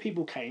people, and so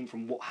people came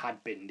from what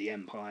had been the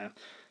empire,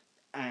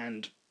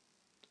 and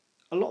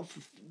a lot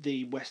of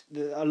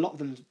a lot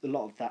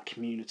of that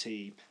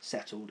community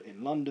settled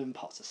in London,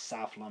 parts of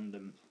South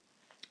London,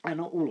 and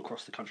not all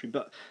across the country,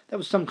 but there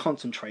was some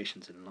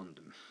concentrations in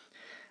London,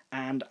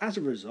 and as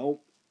a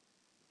result,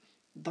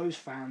 those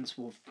fans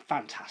were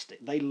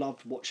fantastic. They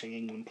loved watching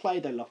England play.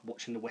 They loved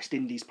watching the West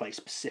Indies play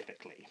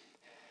specifically,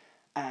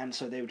 and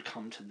so they would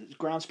come to the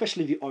ground,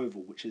 especially the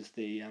Oval, which is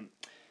the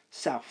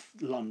South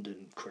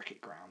London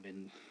cricket ground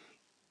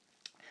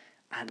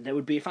and there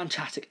would be a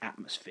fantastic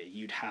atmosphere.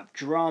 You'd have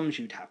drums,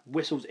 you'd have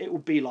whistles. It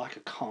would be like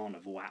a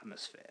carnival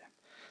atmosphere.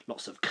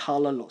 Lots of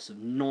colour, lots of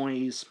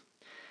noise.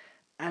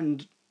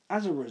 And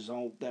as a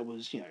result, there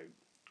was,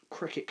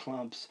 cricket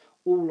clubs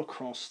all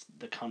across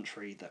the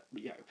country that,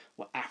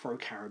 were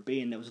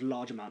Afro-Caribbean. There was a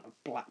large amount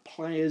of black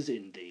players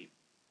in the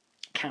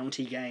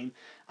county game,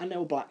 and there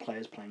were black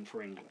players playing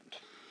for England.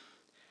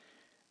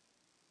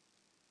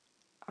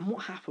 And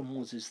what happened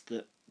is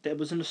that there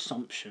was an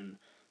assumption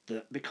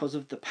that because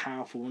of the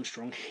powerful and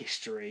strong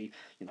history,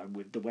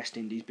 with the West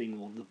Indies being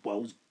one of the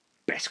world's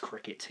best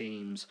cricket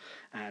teams,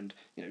 and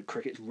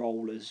cricket's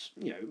role as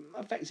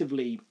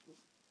effectively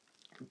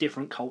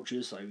different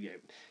cultures. So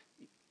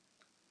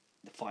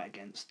the fight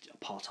against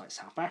apartheid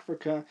South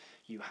Africa,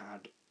 you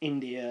had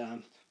India,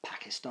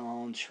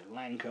 Pakistan, Sri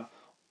Lanka,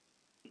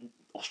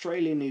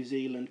 Australia, New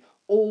Zealand,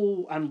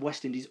 all and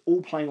West Indies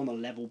all playing on a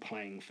level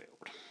playing field.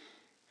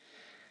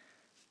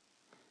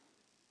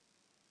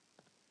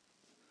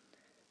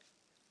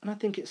 And I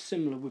think it's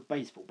similar with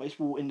baseball.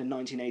 Baseball in the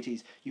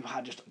 1980s, you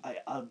had just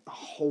a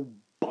whole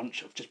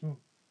bunch of just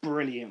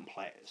brilliant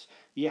players.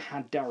 You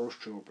had Darryl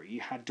Strawberry,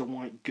 you had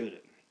Dwight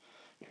Gooden,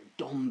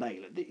 Don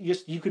Baylor.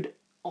 You could,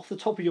 off the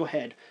top of your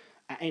head,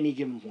 at any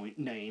given point,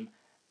 name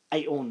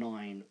 8 or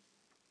 9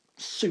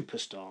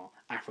 superstar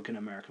African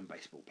American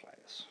baseball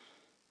players.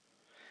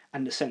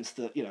 And the sense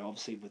that,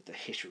 obviously with the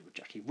history with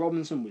Jackie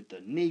Robinson, with the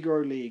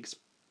Negro Leagues,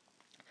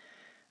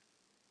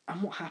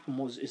 and what happened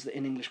is that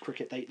in English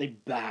cricket they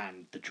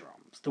banned the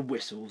drums, the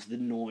whistles, the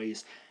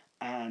noise,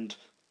 and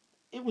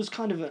it was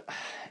it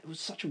was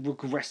such a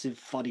regressive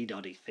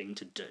fuddy-duddy thing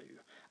to do,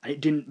 and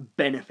it didn't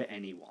benefit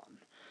anyone.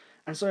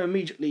 And so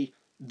immediately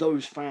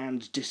those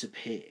fans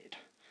disappeared.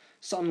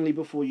 Suddenly,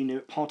 before you knew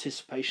it,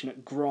 participation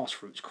at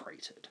grassroots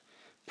cratered.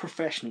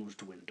 Professionals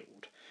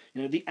dwindled.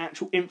 The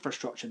actual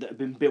infrastructure that had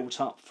been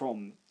built up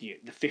from the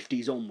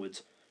 50s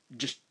onwards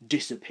just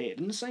disappeared.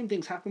 And the same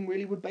things happen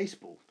really with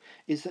baseball.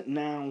 Is that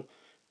now,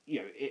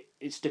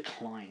 it's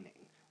declining.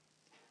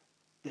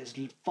 There's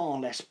far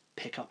less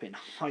pickup in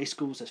high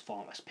schools. There's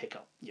far less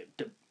pickup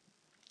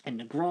in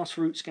the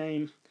grassroots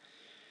game.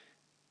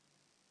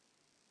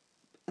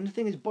 And the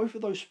thing is, both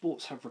of those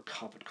sports have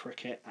recovered,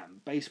 cricket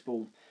and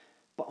baseball,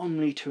 but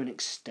only to an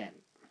extent.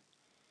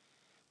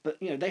 But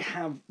they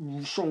have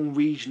strong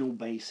regional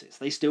bases.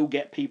 They still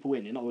get people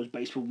in. In other words,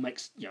 baseball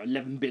makes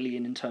 11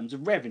 billion in terms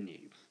of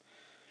revenue,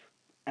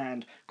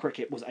 and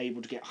cricket was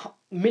able to get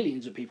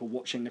millions of people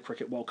watching the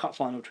Cricket World Cup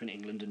final between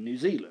England and New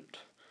Zealand.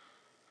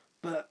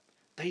 But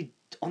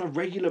on a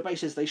regular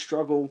basis, they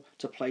struggle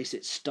to place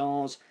its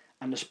stars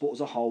and the sport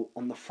as a whole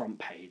on the front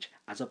page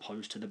as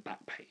opposed to the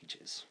back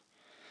pages.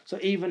 So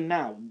even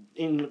now,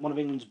 one of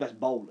England's best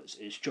bowlers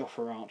is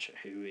Jofra Archer,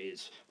 who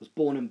was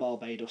born in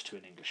Barbados to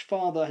an English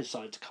father, has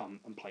decided to come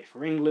and play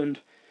for England.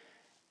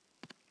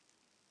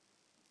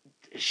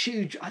 It's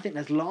huge. I think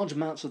there's large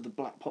amounts of the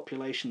black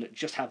population that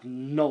just have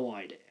no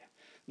idea.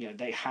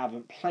 They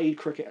haven't played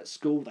cricket at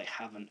school, they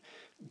haven't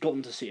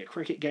gotten to see a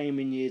cricket game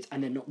in years,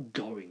 and they're not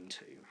going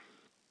to.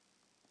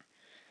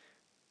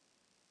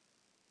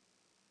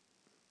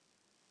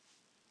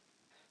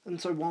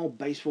 And so while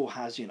baseball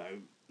has,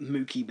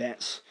 Mookie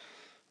Betts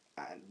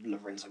and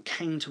Lorenzo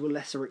Cain to a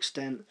lesser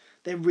extent,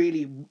 there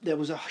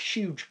was a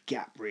huge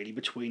gap really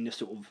between the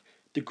sort of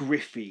the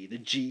Griffey, the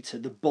Jeter,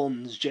 the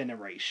Bonds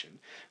generation.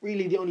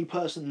 Really, the only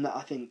person that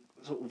I think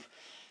sort of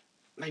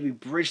maybe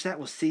bridged that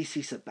was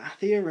CC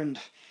Sabathia, and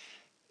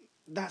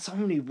that's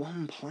only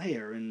one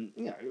player. And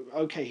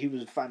okay, he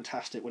was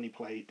fantastic when he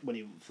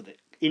for the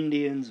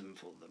Indians and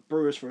for the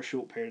Brewers for a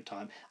short period of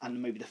time,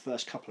 and maybe the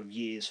first couple of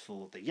years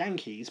for the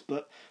Yankees.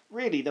 But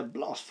really, the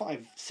last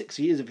 5-6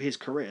 years of his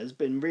career has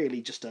been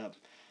really just an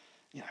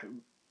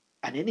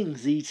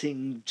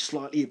innings-eating,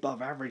 slightly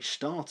above average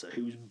starter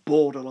who's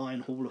borderline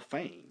Hall of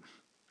Fame.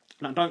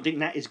 And I don't think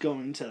that is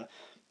going to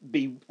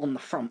be on the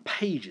front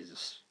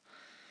pages.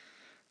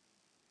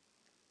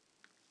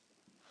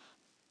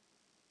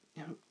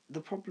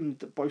 the problem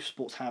that both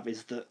sports have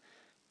is that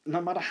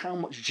no matter how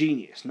much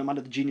genius, no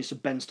matter the genius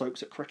of Ben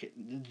Stokes at cricket,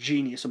 the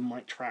genius of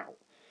Mike Trout,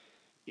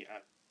 you know,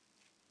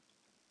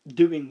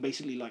 doing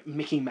basically like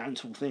Mickey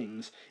Mantle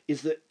things,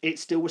 is that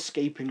it's still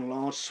escaping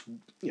large,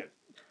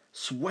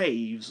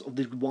 swathes of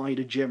the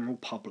wider general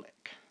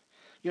public.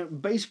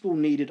 Baseball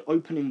needed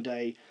opening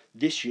day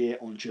this year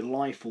on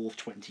July 4th,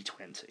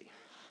 2020.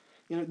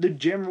 The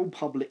general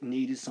public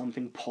needed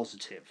something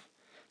positive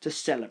to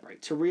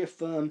celebrate, to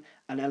reaffirm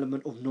an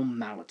element of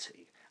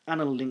normality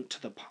and a link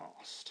to the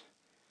past.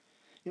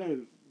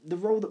 The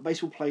role that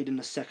baseball played in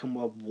the Second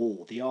World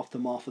War, the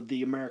aftermath of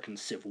the American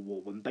Civil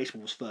War when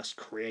baseball was first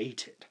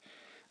created,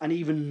 and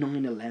even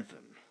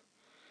 9/11.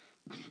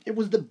 It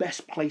was the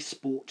best placed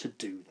sport to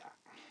do that.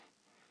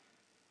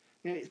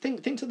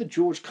 Think to the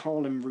George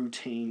Carlin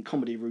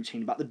comedy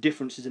routine about the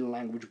differences in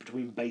language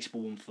between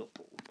baseball and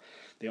football.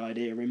 The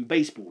idea in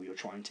baseball, you're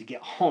trying to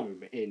get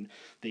home. In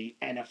the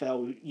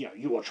NFL,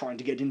 you are trying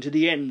to get into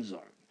the end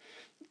zone.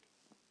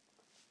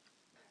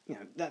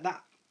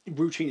 That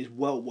routine is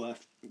well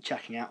worth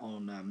checking out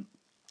on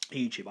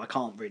YouTube. I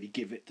can't really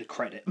give it the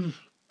credit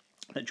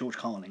that George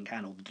Carlin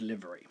can, or the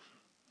delivery.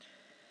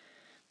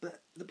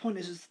 But the point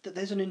is that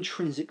there's an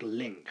intrinsic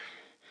link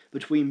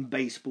between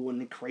baseball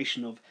and the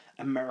creation of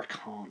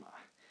Americana.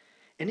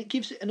 And it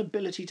gives it an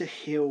ability to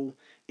heal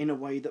in a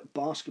way that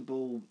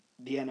basketball,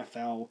 the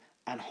NFL,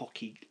 and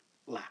hockey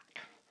lack.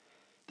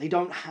 They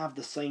don't have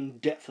the same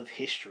depth of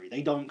history.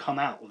 They don't come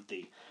out of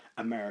the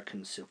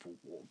American Civil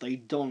War. They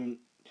don't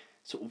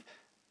sort of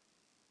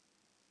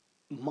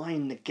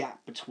mine the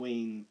gap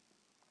between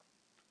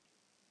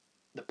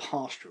the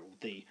pastoral,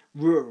 the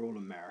rural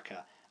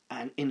America,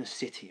 and inner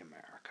city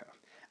America.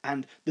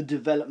 And the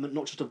development,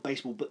 not just of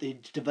baseball, but the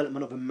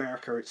development of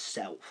America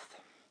itself.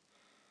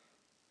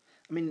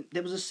 I mean,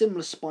 there was a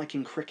similar spike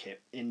in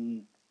cricket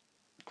in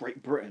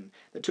Great Britain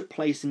that took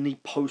place in the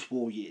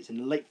post-war years, in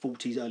the late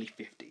 40s, early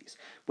 50s,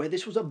 where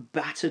this was a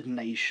battered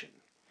nation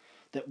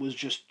that was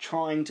just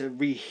trying to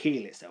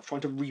re-heal itself,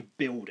 trying to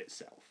rebuild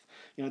itself.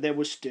 There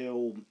was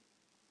still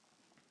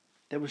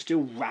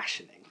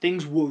rationing.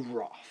 Things were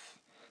rough.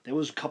 There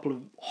was a couple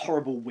of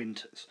horrible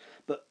winters.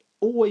 But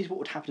always what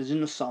would happen is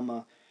in the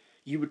summer,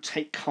 you would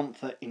take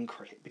comfort in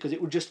cricket, because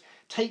it would just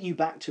take you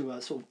back to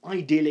a sort of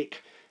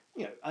idyllic,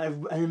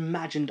 an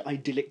imagined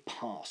idyllic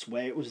past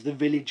where it was the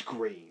village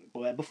green,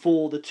 where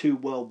before the two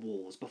world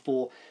wars,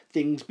 before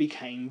things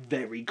became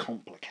very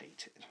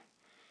complicated.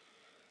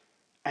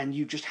 And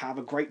you just have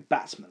a great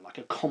batsman, like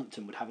a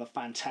Compton would have a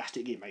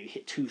fantastic game, maybe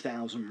hit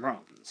 2,000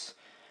 runs,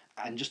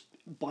 and just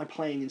by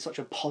playing in such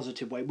a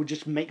positive way would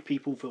just make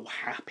people feel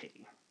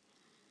happy.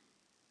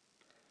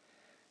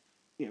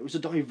 It was a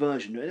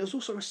diversion. There was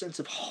also a sense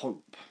of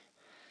hope.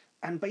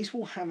 And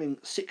baseball having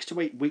 6 to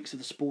 8 weeks of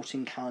the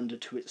sporting calendar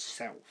to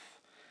itself,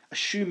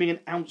 assuming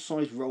an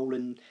outsized role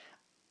and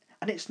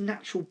its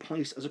natural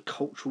place as a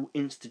cultural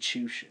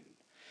institution,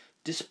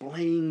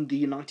 displaying the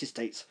United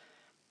States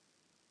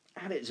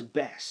at its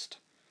best.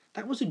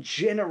 That was a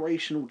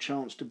generational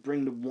chance to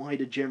bring the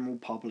wider general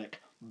public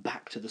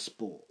back to the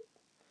sport.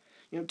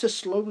 To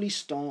slowly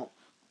start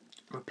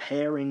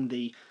repairing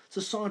the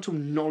societal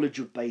knowledge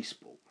of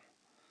baseball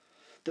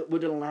that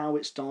would allow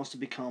its stars to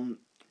become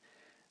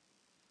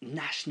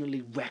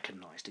nationally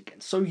recognised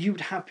again. So you'd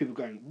have people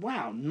going,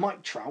 wow,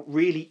 Mike Trout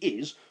really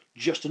is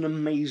just an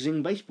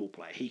amazing baseball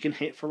player. He can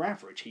hit for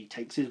average. He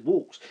takes his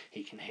walks.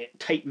 He can hit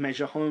tape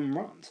measure home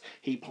runs.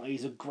 He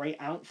plays a great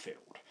outfield.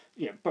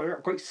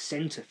 Great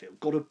centre field.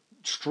 Got a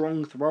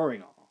strong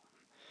throwing arm.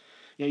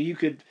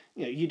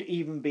 You'd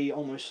even be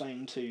almost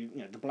saying to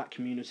the black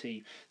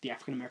community, the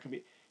African American,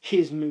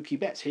 here's Mookie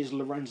Betts, here's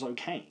Lorenzo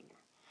Cain.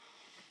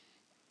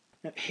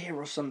 Here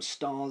are some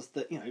stars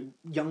that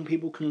young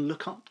people can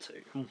look up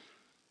to.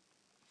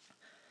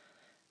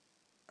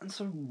 And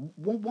so,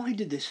 why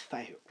did this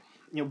fail?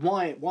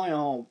 Why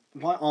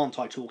aren't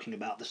I talking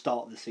about the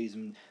start of the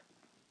season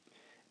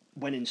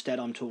when instead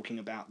I'm talking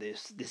about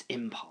this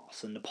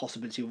impasse and the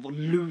possibility of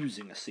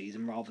losing a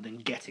season rather than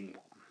getting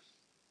one?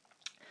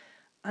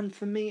 And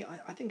for me,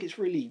 I think it's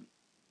really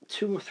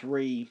 2 or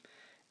 3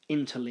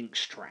 interlinked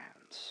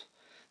strands.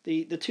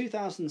 The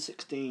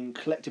 2016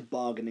 collective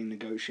bargaining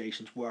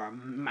negotiations were a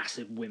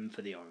massive win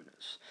for the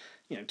owners.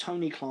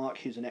 Tony Clark,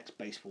 who's an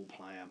ex-baseball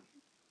player,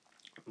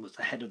 was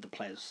the head of the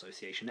Players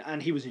Association,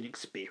 and he was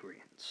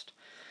inexperienced.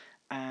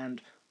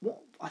 And what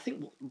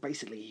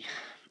basically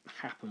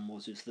happened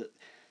is that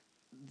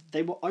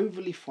they were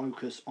overly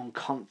focused on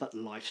comfort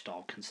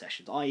lifestyle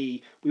concessions,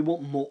 i.e. we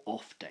want more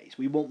off days,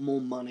 we want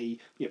more money,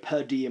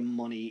 per diem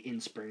money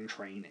in spring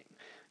training.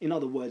 In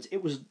other words,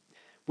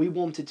 we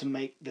wanted to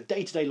make the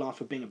day-to-day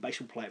life of being a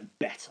baseball player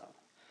better.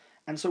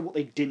 And so what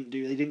they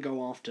didn't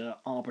go after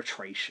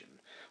arbitration,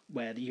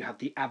 where you have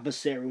the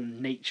adversarial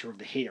nature of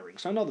the hearing.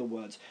 So in other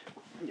words,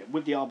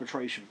 with the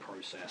arbitration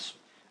process,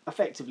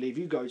 effectively, if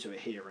you go to a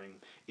hearing,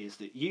 is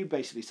that you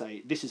basically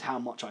say, this is how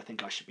much I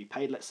think I should be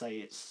paid. Let's say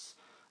it's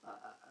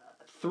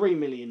 $3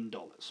 million.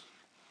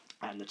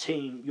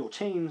 And your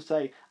team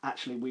say,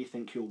 actually, we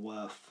think you're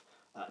worth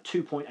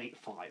 $2.85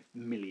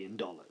 million.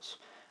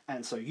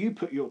 And so you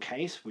put your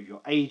case with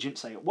your agent,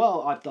 say,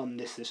 well, I've done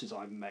this,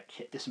 I've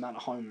hit this amount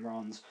of home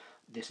runs,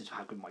 this is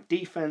how good my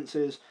defense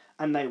is,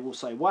 and they will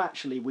say, well,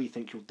 actually, we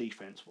think your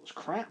defense was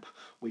crap,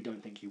 we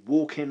don't think you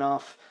walk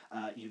enough,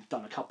 you've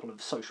done a couple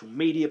of social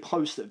media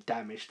posts that have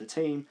damaged the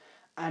team,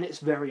 and it's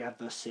very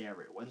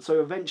adversarial. And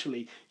so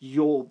eventually,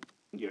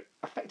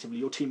 effectively,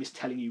 your team is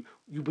telling you,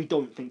 we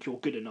don't think you're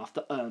good enough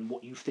to earn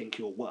what you think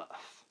you're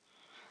worth.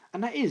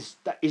 And that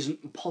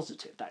isn't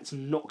positive. That's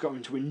not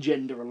going to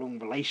engender a long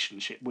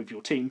relationship with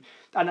your team.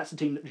 And that's the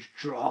team that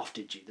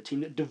drafted you, the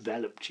team that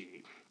developed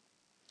you.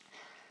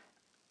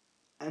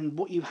 And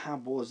what you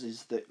had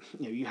is that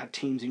you had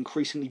teams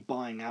increasingly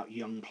buying out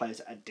young players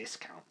at a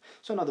discount.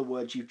 So in other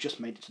words, you've just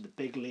made it to the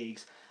big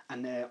leagues,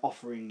 and they're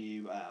offering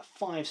you a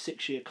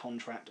 5-6 year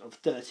contract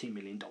of $30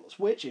 million,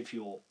 which, if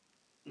you're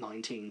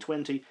 19,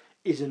 20,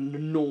 is an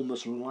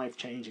enormous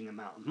life-changing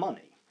amount of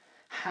money.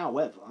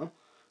 However,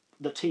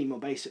 the team are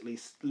basically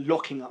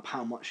locking up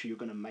how much you're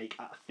going to make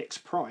at a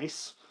fixed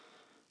price,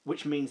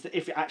 which means that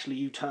if actually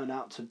you turn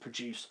out to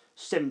produce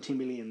 $70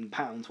 million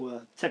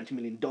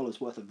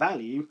worth of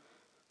value,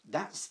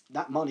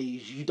 that money,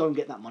 you don't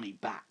get that money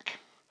back.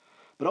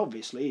 But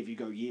obviously, if you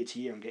go year to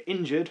year and get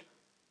injured,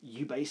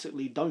 you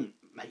basically don't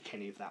make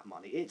any of that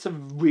money. It's a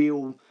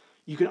real...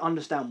 You can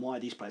understand why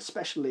these players,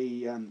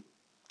 especially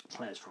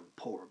players from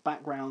poorer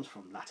backgrounds,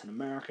 from Latin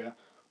America,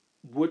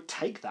 would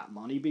take that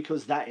money,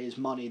 because that is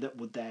money that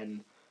would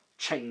then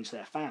change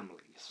their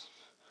families.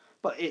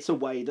 But it's a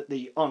way that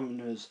the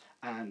owners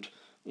and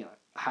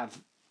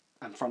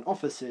front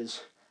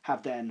offices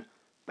have then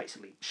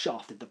basically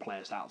shafted the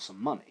players out of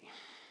some money.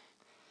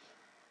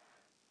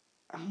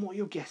 And what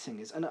you're getting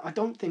is, and I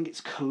don't think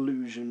it's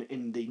collusion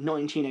in the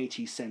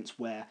 1980s sense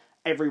where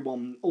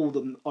all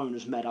the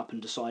owners met up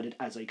and decided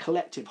as a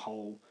collective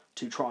whole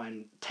to try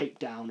and tape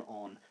down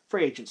on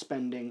free agent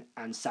spending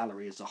and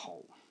salary as a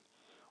whole.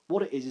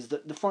 What it is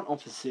that the front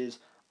offices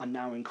are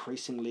now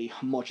increasingly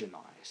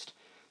homogenized.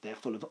 They're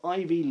full of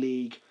Ivy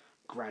League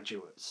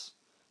graduates.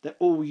 They're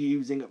all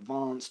using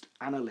advanced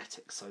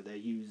analytics, so they're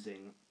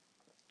using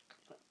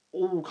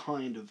all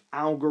kind of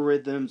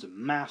algorithms and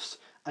maths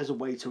as a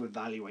way to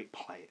evaluate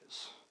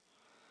players.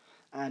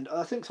 And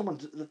I think someone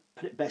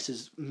put it best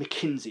as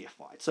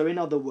McKinsey-ified. So in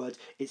other words,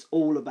 it's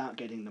all about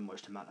getting the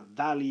most amount of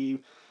value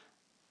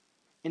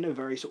in a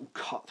very sort of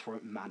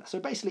cutthroat manner. So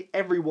basically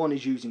everyone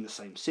is using the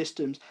same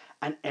systems,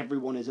 and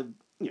everyone is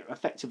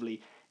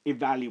effectively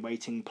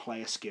evaluating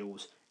player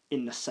skills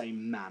in the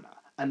same manner,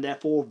 and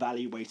therefore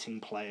evaluating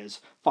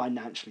players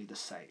financially the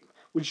same,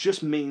 which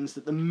just means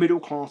that the middle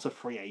class of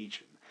free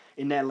agent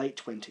in their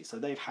late 20s, so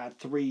they've had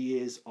 3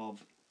 years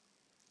of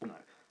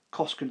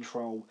cost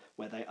control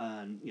where they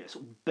earn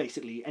sort of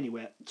basically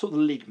anywhere sort of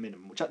the league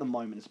minimum, which at the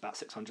moment is about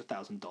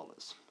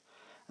 $600,000.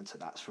 And so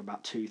that's for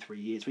about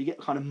 2-3 years. We get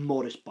kind of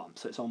modest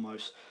bumps. So it's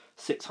almost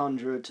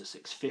 600 to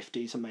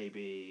 650 to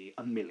maybe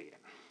 $1 million.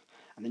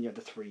 And then you have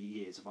the 3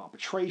 years of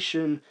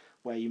arbitration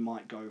where you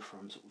might go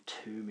from sort of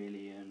 2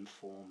 million,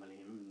 4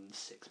 million,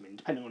 6 million,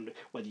 depending on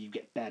whether you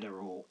get better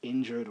or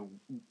injured.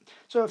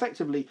 So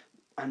effectively,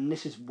 and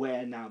this is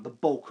where now the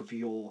bulk of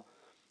your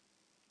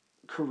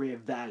career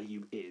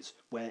value is,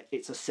 where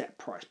it's a set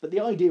price. But the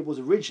idea was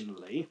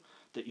originally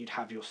that you'd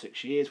have your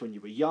 6 years when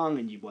you were young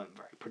and you weren't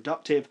very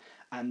productive,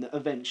 and that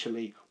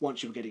eventually,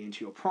 once you were getting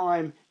into your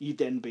prime, you'd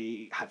then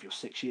have your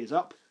 6 years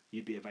up,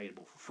 you'd be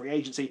available for free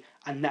agency,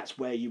 and that's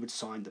where you would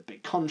sign the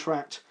big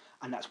contract,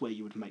 and that's where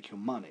you would make your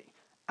money.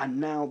 And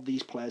now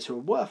these players who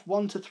are worth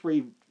 1 to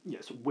 3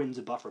 sort of wins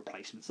above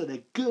replacement, so they're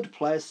good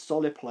players,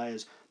 solid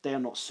players, they are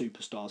not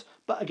superstars,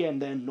 but again,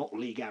 they're not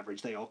league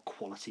average, they are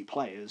quality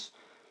players.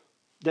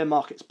 Their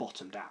market's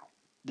bottomed out.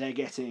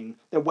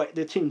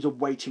 The teams are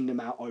waiting them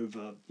out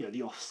over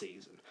the off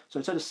season. So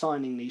instead of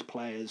signing these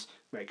players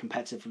very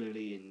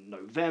competitively in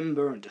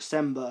November and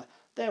December,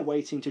 they're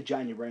waiting to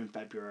January and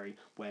February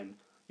when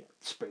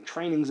spring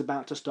training's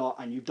about to start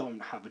and you don't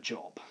have a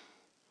job.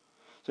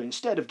 So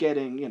instead of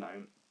getting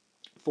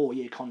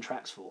 4-year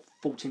contracts for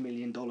 $40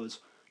 million,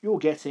 you're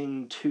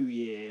getting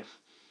 2-year,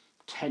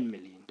 $10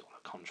 million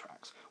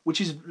contracts, which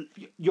is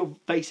you're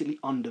basically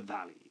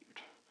undervalued.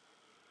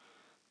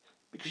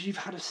 Because you've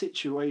had a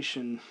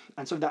situation,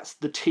 and so that's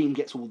the team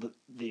gets all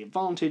the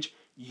advantage.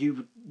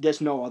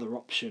 There's no other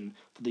option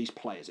for these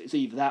players. It's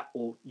either that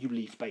or you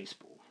leave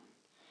baseball.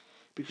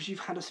 Because you've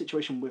had a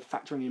situation with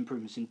factoring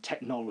improvements in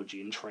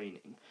technology and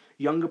training.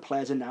 Younger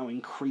players are now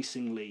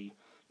increasingly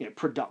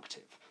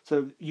productive.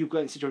 So you've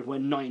got a situation where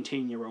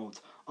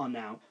 19-year-olds are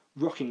now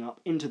rocking up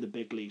into the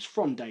big leagues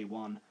from day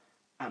one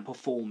and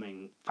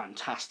performing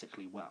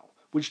fantastically well,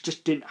 which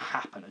just didn't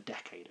happen a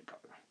decade ago.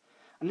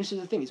 And this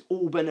is the thing, it's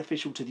all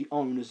beneficial to the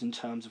owners in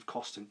terms of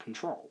cost and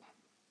control.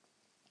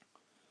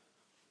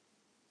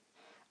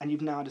 And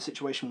you've now had a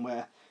situation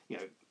where,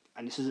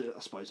 and this is, I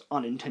suppose,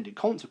 unintended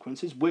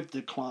consequences, with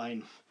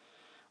decline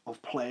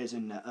of players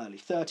in their early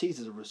 30s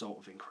as a result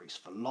of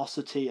increased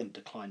velocity and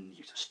decline in the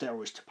use of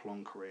steroids to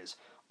prolong careers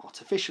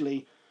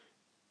artificially,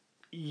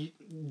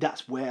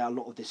 that's where a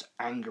lot of this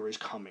anger is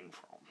coming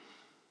from.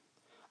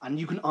 And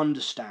you can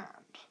understand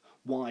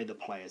why the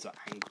players are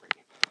angry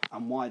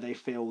and why they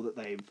feel that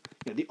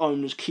the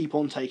owners keep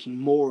on taking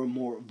more and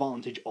more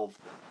advantage of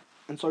them.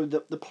 And so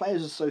the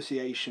Players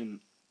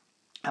Association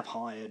have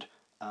hired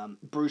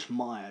Bruce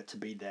Meyer to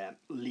be their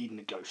lead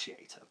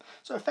negotiator.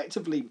 So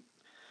effectively,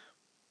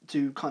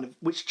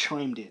 which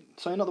chimed in.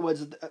 So in other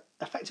words,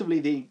 effectively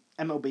the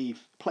MLB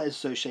Players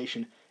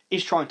Association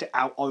is trying to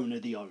out-owner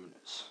the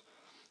owners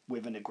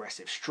with an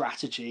aggressive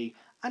strategy,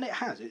 and it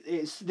has.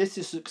 This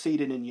is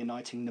succeeding in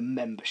uniting the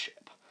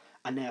membership,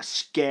 and they are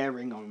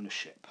scaring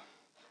ownership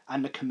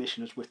and the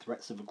commissioners with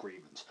threats of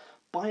agreements.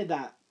 By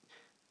that,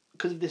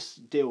 because of this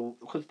deal,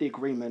 because of the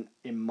agreement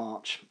in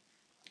March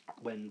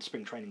when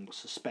spring training was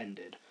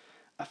suspended,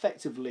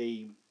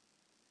 effectively,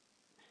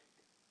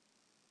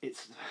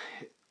 it's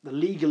the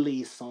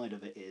legalese side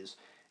of it is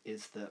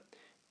that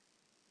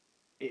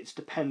it's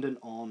dependent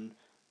on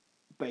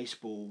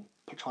baseball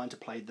trying to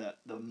play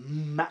the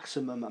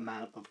maximum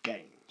amount of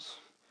games.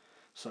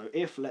 So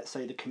if, let's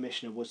say, the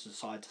commissioner was to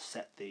decide to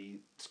set the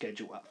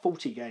schedule at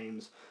 40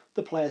 games,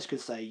 the players could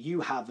say,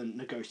 you haven't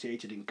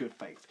negotiated in good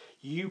faith.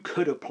 You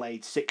could have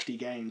played 60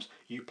 games,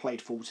 you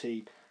played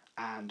 40,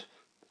 and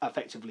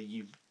effectively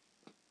you've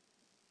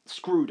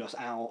screwed us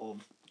out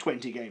of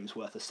 20 games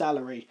worth of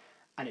salary.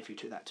 And if you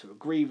took that to a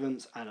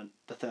grievance and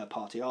the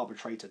third-party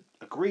arbitrator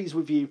agrees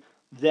with you,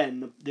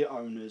 then the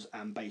owners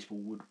and baseball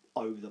would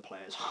owe the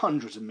players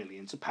hundreds of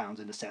millions of pounds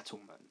in a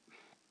settlement.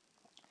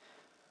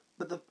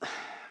 But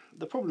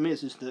the problem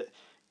is that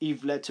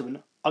you've led to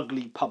an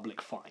ugly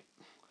public fight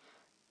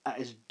that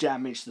has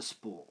damaged the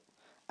sport.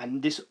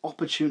 And this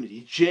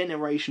opportunity,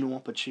 generational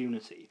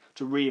opportunity,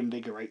 to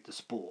reinvigorate the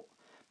sport.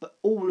 But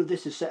all of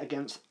this is set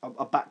against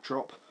a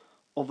backdrop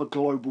of a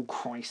global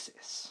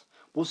crisis.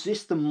 Was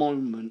this the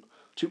moment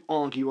to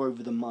argue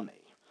over the money?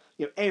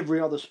 Every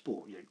other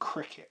sport,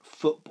 cricket,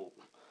 football,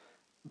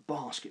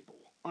 basketball,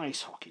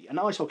 ice hockey. And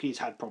ice hockey has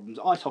had problems.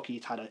 Ice hockey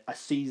has had a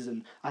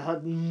season, has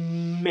had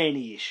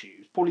many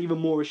issues, probably even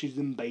more issues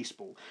than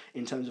baseball,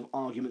 in terms of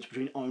arguments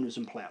between owners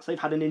and players. They've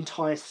had an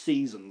entire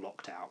season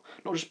locked out,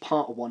 not just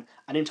part of one,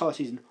 an entire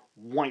season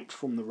wiped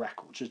from the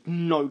record. Just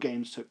no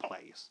games took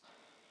place.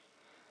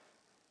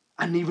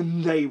 And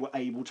even they were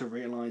able to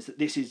realise that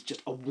this is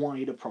just a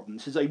wider problem.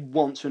 This is a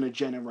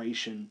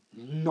once-in-a-generation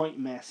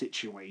nightmare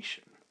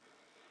situation.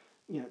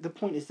 The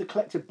point is the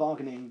collective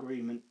bargaining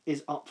agreement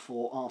is up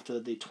for after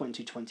the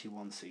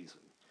 2021 season.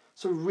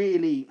 So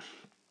really,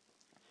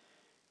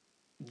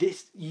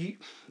 you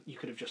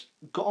could have just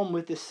got on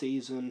with this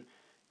season.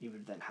 You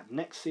would then have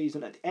next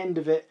season. At the end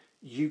of it,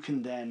 you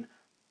can then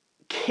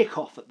kick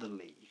off at the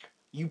league.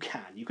 You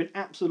can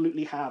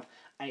absolutely have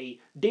a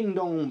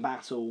ding-dong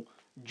battle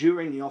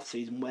during the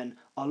off-season when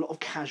a lot of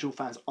casual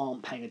fans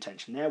aren't paying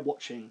attention. They're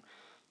watching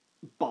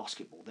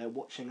basketball, they're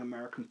watching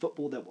American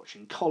football, they're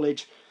watching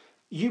college.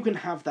 You can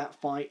have that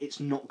fight, it's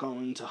not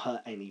going to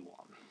hurt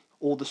anyone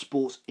or the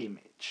sport's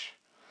image.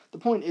 The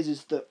point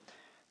is that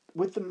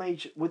with the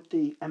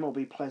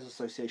MLB Players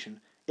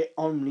Association, it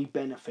only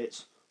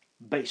benefits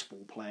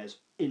baseball players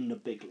in the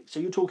big league. So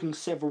you're talking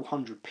several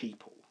hundred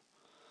people.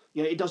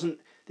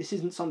 This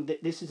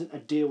isn't a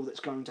deal that's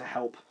going to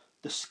help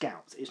the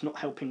scouts. It's not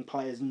helping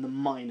players in the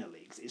minor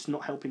leagues. It's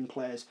not helping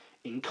players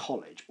in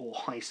college or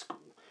high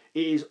school.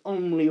 It is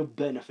only a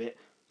benefit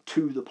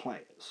to the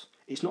players.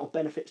 It's not a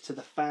benefit to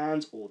the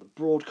fans or the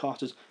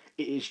broadcasters.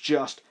 It is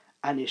just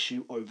an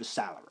issue over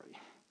salary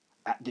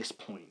at this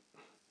point.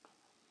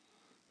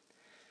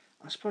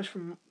 I suppose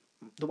from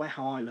the way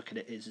how I look at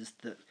it is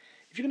that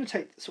if you're going to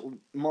take sort of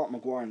Mark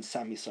McGwire and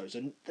Sammy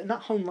Sosa, then that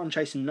home run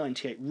chase in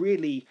 '98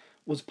 really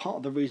was part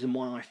of the reason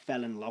why I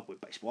fell in love with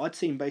baseball. I'd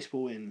seen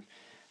baseball in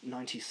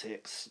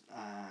 '96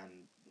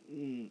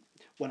 and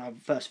when I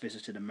first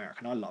visited America,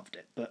 and I loved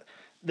it, but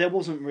there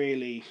wasn't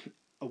really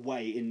a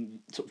way in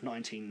sort of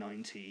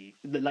 1990,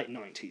 the late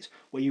 90s,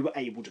 where you were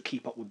able to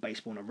keep up with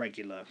baseball on a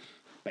regular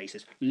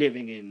basis,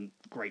 living in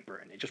Great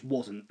Britain. It just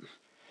wasn't,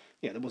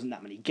 there wasn't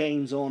that many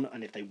games on,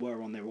 and if they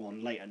were on, they were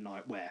on late at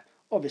night, where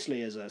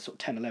obviously as a sort of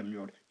 10,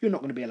 11-year-old, you're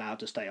not going to be allowed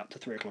to stay up to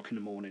 3 o'clock in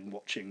the morning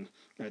watching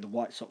the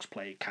White Sox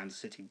play Kansas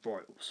City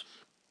Royals.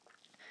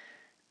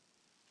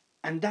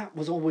 And that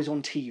was always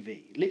on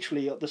TV.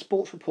 Literally, the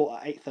sports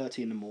report at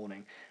 8:30 in the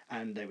morning,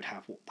 and they would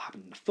have what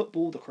happened in the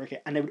football, the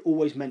cricket, and they would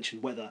always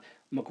mention whether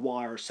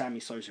Maguire or Sammy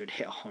Sosa had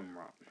hit a home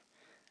run.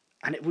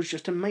 And it was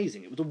just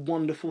amazing. It was a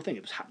wonderful thing.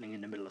 It was happening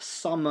in the middle of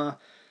summer.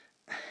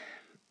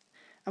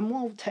 And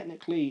while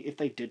technically, if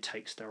they did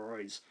take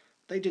steroids,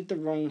 they did the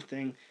wrong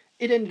thing,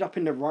 it ended up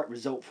in the right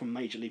result from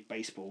Major League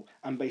Baseball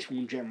and baseball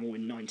in general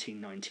in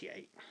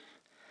 1998.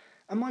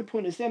 And my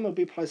point is the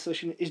MLB Players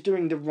Association is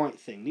doing the right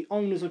thing. The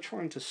owners are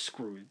trying to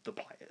screw the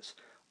players.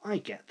 I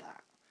get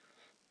that.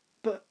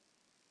 But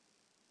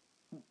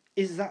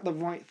is that the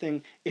right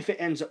thing if it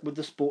ends up with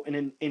the sport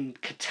in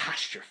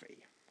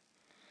catastrophe?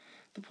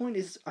 The point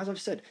is, as I've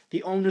said,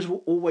 the owners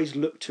will always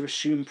look to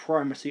assume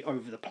primacy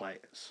over the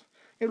players.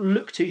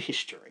 Look to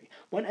history.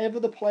 Whenever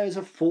the players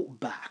have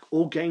fought back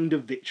or gained a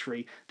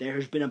victory, there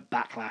has been a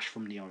backlash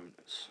from the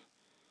owners.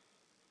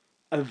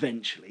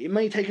 Eventually. It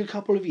may take a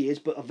couple of years,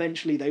 but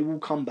eventually they will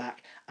come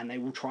back and they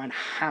will try and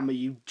hammer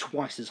you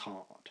twice as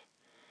hard.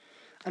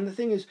 And the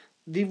thing is,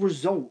 the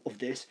result of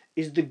this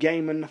is the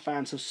game and the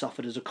fans have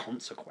suffered as a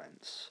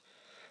consequence.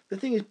 The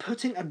thing is,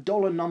 putting a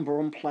dollar number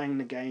on playing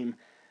the game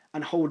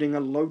and holding a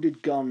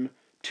loaded gun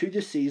to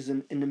the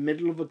season in the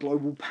middle of a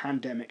global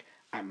pandemic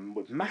and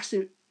with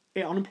massive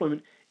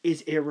unemployment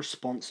is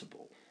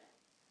irresponsible.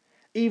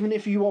 Even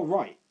if you are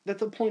right. That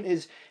the point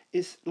is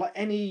like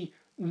any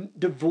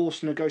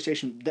divorce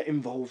negotiation that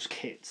involves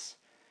kids.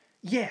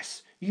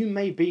 Yes, you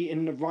may be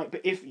in the right,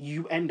 but if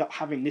you end up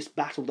having this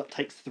battle that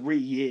takes 3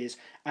 years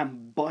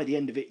and by the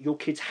end of it your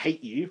kids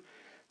hate you,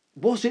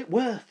 was it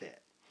worth it?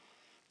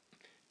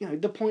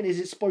 The point is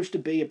it's supposed to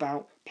be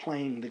about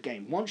playing the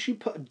game. Once you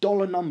put a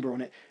dollar number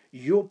on it,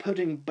 you're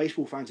putting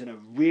baseball fans in a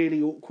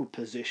really awkward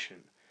position.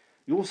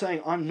 You're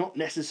saying, I'm not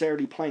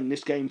necessarily playing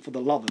this game for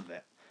the love of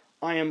it.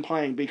 I am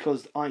playing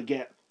because I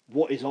get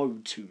what is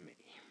owed to me.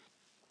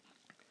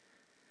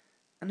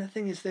 And the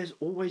thing is, there's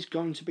always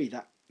going to be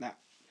that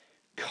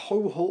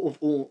cohort of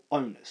all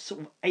owners,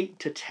 sort of 8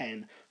 to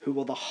 10, who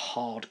are the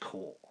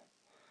hardcore.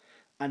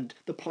 And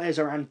the players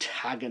are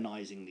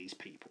antagonising these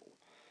people.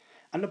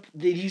 And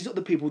these are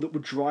the people that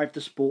would drive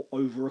the sport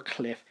over a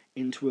cliff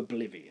into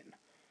oblivion,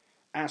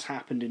 as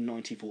happened in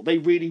 '94. They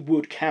really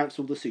would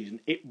cancel the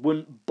season. It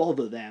wouldn't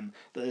bother them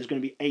that there's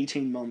going to be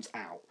 18 months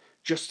out,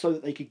 just so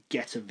that they could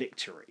get a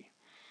victory.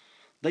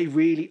 They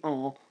really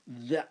are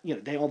that,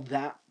 they are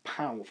that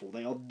powerful.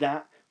 They are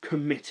that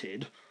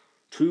committed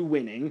to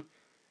winning.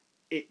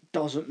 It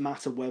doesn't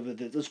matter whether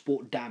the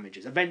sport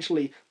damages.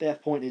 Eventually, their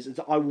point is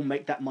that I will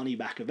make that money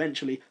back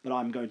eventually, but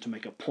I'm going to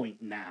make a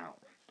point now.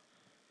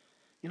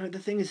 The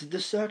thing is, the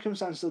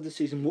circumstances of the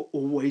season were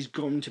always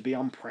going to be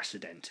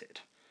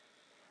unprecedented.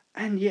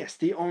 And yes,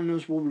 the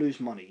owners will lose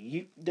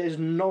money. There's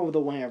no other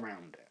way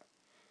around it.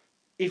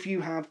 If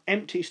you have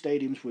empty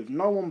stadiums with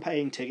no one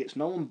paying tickets,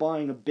 no one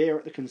buying a beer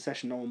at the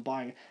concession, no one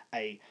buying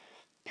a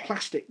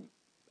plastic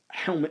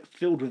helmet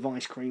filled with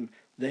ice cream,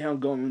 they are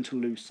going to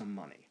lose some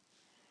money.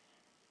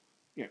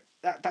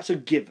 That's a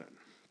given.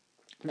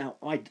 Now,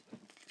 I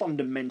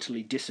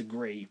fundamentally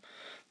disagree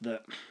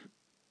that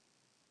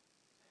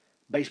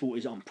baseball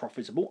is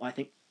unprofitable. I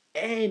think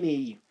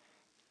any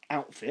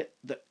outfit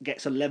that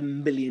gets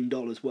 $11 million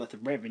worth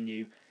of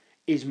revenue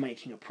is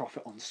making a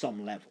profit on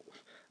some level.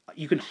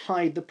 You can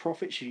hide the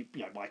profits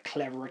by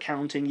clever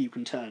accounting. You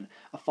can turn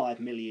a $5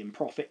 million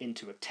profit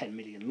into a $10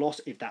 million loss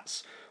if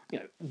that's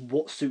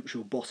what suits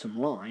your bottom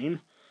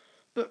line.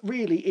 But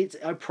really, it's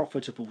a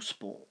profitable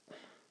sport.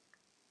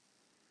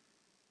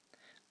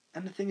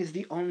 And the thing is,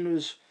 the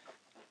owners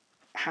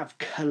have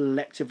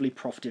collectively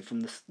profited from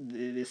the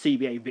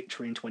CBA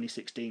victory in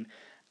 2016,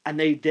 and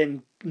they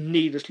then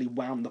needlessly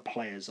wound the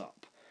players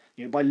up,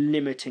 by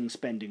limiting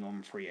spending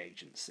on free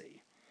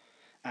agency,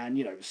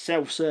 and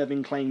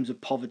self-serving claims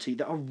of poverty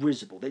that are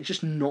risible. They're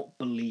just not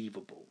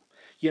believable.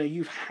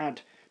 You've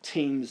had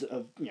teams that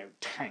have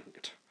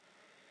tanked,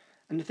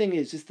 and the thing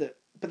is that,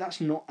 but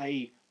that's not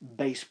a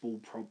baseball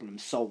problem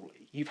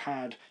solely. You've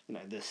had,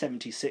 the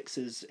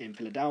 76ers in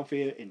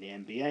Philadelphia, in the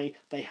NBA,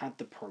 they had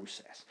the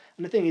process.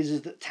 And the thing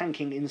is that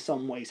tanking in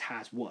some ways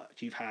has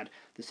worked. You've had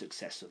the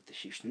success of the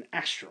Houston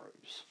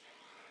Astros,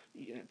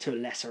 to a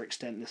lesser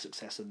extent the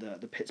success of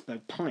the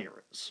Pittsburgh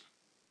Pirates.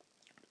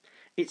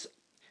 It's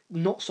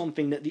not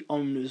something that the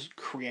owners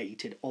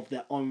created of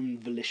their own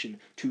volition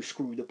to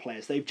screw the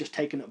players. They've just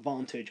taken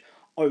advantage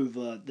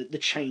over the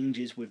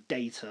changes with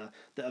data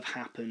that have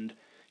happened.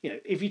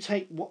 If you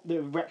take what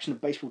the reaction of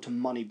baseball to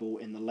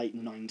Moneyball in the late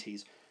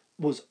 90s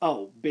was,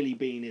 Billy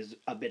Beane is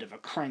a bit of a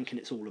crank and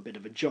it's all a bit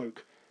of a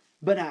joke.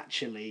 But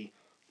actually,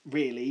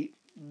 really,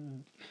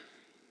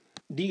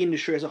 the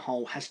industry as a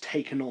whole has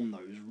taken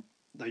on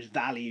those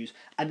values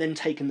and then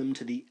taken them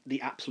to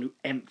the absolute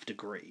nth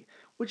degree,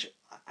 which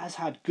has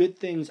had good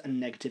things and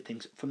negative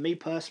things. For me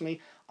personally,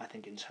 I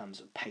think in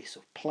terms of pace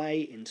of play,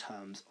 in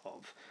terms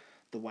of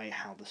the way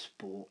how the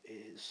sport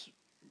is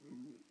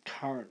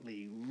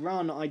currently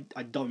run,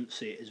 I don't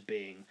see it as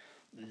being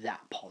that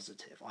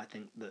positive. I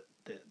think that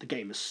the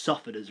game has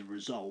suffered as a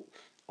result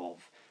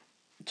of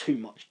too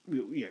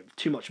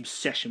much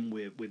obsession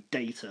with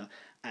data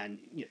and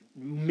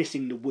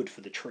missing the wood for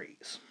the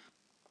trees.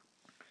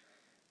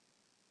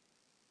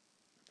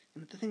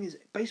 And the thing is,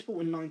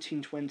 baseball in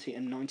 1920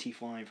 and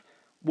 95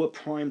 were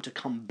primed to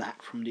come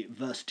back from the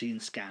adversity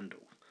and scandal.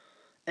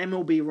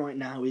 MLB right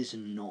now is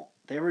not.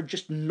 There are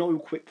just no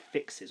quick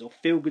fixes or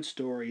feel-good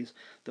stories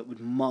that would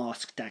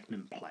mask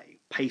stagnant play,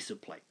 pace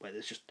of play, where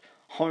there's just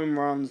home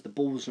runs, the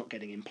ball's not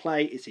getting in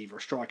play, it's either a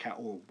strikeout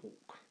or a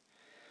walk.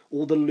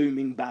 Or the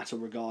looming battle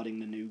regarding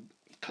the new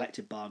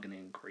collective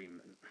bargaining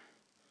agreement.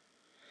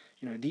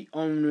 The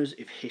owners,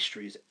 if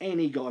history is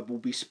any guide, will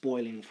be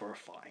spoiling for a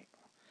fight.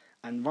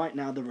 And right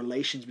now the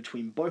relations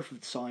between both of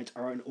the sides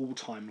are at an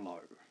all-time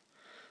low.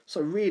 So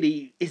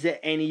really, is there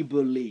any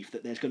belief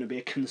that there's going to be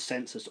a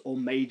consensus or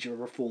major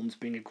reforms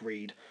being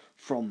agreed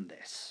from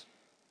this?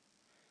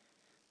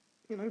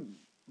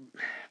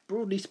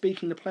 Broadly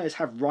speaking, the players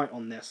have right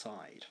on their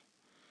side.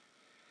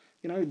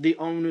 The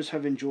owners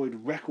have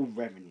enjoyed record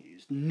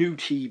revenues, new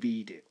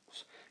TV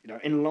deals,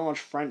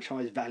 enlarged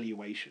franchise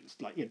valuations.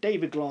 Like,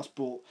 David Glass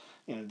bought,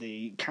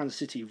 the Kansas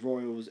City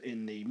Royals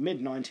in the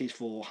mid-90s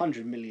for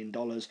 $100 million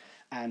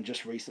and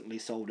just recently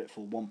sold it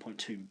for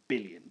 $1.2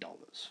 billion.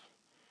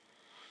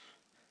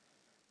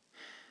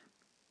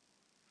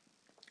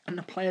 And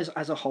the players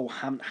as a whole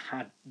haven't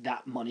had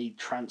that money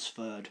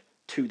transferred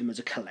to them as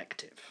a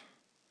collective.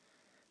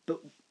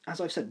 But as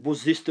I've said,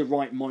 was this the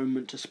right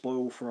moment to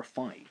spoil for a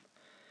fight?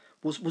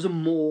 Was a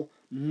more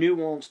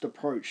nuanced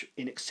approach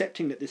in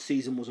accepting that this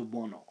season was a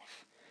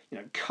one-off.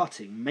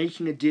 Cutting,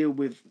 making a deal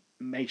with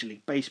Major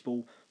League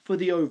Baseball for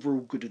the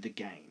overall good of the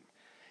game.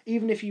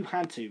 Even if you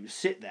had to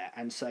sit there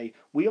and say,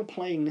 we are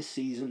playing this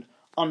season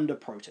under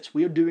protest.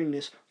 We are doing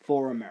this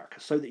for America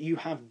so that you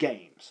have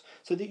games,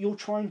 so that you're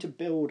trying to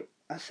build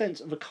a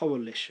sense of a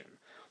coalition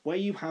where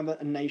you have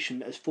a nation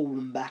that has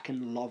fallen back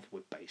in love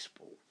with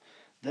baseball,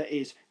 that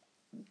is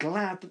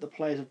glad that the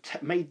players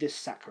have made this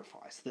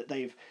sacrifice, that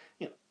they've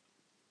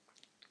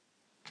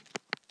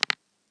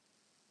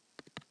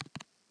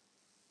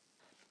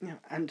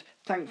and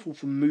thankful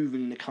for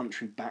moving the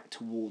country back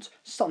towards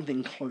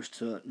something close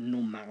to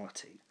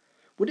normality.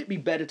 Would it be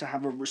better to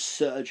have a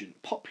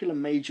resurgent, popular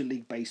Major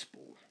League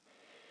Baseball,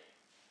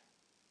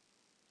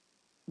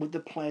 with the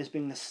players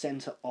being the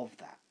centre of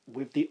that,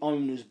 with the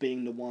owners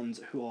being the ones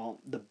who are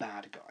the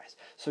bad guys?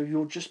 So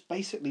you're just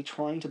basically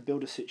trying to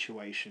build a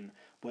situation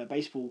where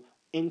baseball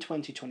in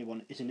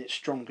 2021 is in its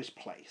strongest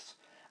place.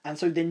 And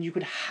so then you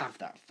could have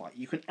that fight.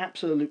 You can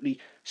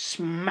absolutely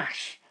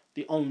smash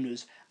the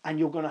owners, and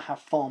you're going to have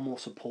far more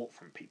support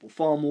from people,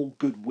 far more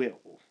goodwill.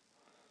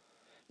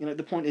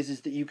 The point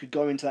is that you could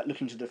go into that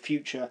looking to the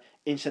future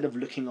instead of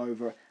looking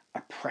over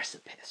a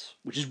precipice,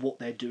 which is what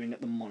they're doing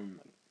at the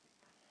moment.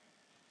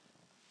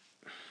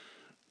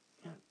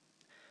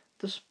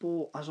 The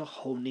sport as a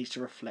whole needs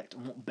to reflect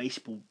on what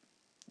baseball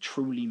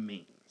truly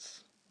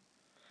means.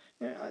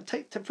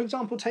 For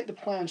example, take the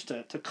plans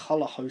to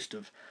cull a host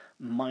of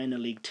minor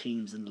league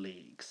teams and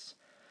leagues.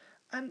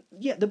 And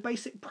the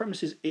basic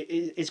premise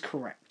is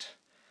correct.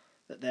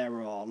 That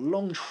there are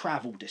long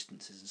travel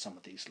distances in some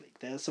of these leagues.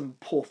 There are some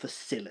poor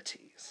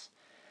facilities.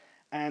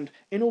 And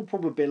in all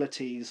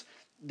probabilities,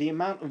 the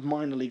amount of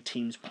minor league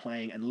teams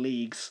playing and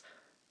leagues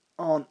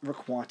aren't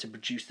required to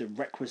produce the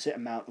requisite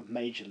amount of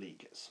major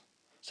leaguers.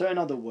 So in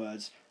other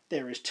words,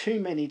 there is too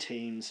many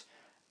teams,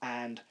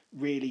 and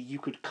really you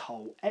could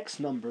cull X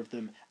number of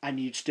them and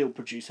you'd still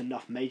produce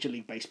enough Major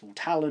League Baseball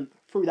talent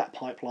through that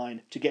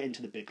pipeline to get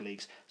into the big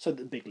leagues so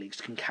that the big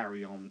leagues can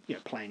carry on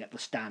playing at the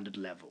standard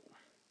level.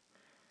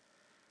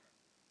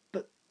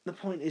 But the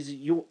point is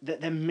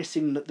that they're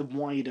missing the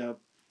wider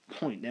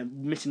point. They're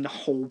missing the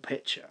whole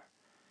picture.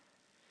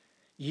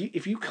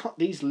 If you cut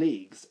these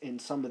leagues in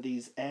some of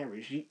these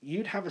areas,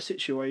 you'd have a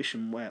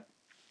situation where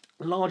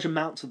large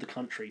amounts of the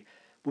country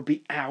would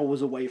be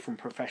hours away from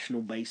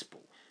professional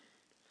baseball.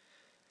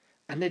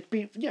 And they'd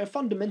be,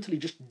 fundamentally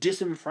just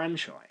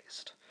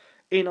disenfranchised.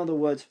 In other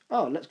words,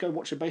 let's go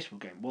watch a baseball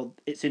game. Well,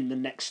 it's in the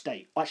next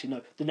state. Actually,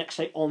 no, the next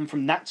state on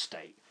from that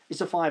state.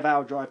 It's a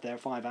 5-hour drive there, a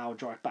 5-hour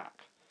drive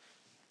back.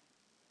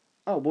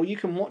 Oh, well, you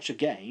can watch a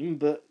game,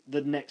 but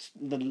the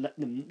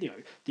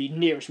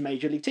nearest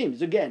major league team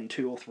is again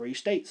 2 or 3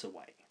 states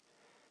away.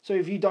 So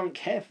if you don't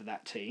care for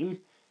that team,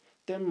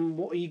 then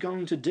what are you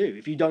going to do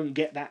if you don't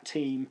get that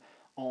team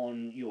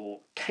on your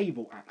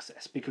cable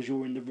access because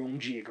you're in the wrong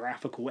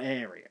geographical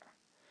area?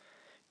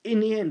 In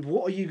the end,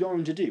 what are you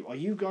going to do? Are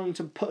you going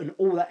to put in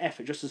all that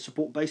effort just to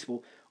support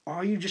baseball, or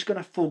are you just going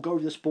to forego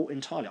the sport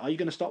entirely? Are you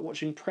going to start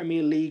watching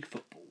Premier League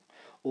football,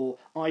 or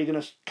are you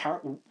going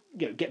to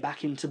get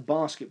back into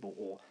basketball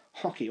or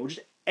hockey or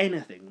just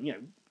anything?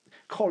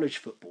 College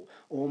football,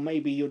 or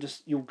maybe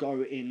you'll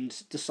go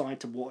and decide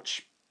to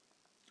watch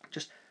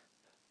just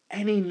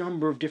any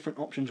number of different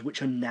options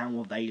which are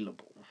now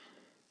available.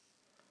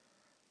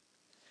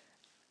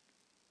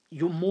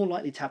 You're more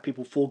likely to have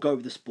people forego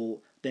the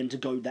sport than to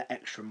go that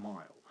extra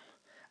mile.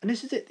 And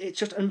this is it. It's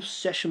just an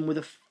obsession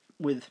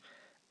with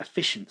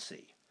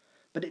efficiency.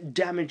 But it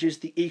damages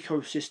the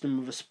ecosystem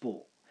of a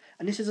sport.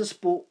 And this is a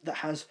sport that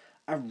has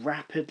a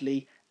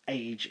rapidly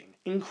aging,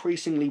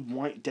 increasingly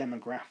white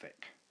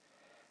demographic.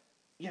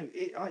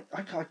 I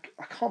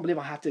can't believe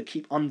I have to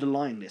keep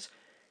underlining this.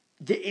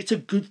 It's a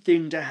good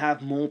thing to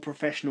have more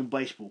professional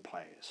baseball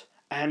players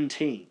and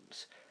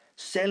teams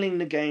selling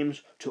the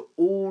games to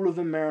all of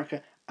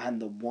America and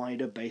the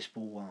wider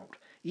baseball world.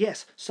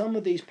 Yes, some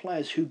of these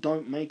players who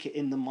don't make it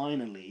in the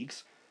minor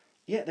leagues,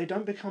 they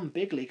don't become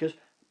big leaguers,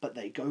 but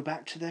they go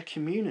back to their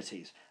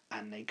communities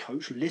and they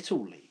coach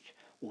little league,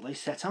 or they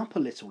set up a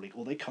little league,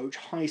 or they coach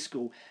high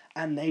school,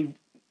 and they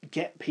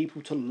get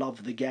people to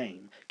love the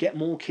game, get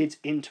more kids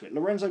into it.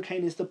 Lorenzo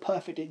Cain is the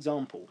perfect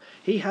example.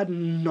 He had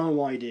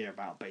no idea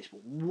about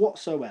baseball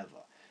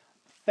whatsoever.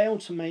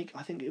 Failed to make,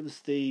 I think it was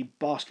the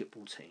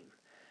basketball team.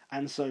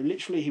 And so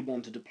literally he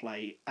wanted to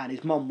play, and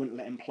his mum wouldn't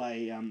let him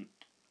play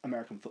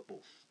American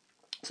football.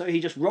 So he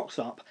just rocks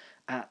up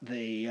at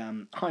the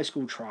high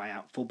school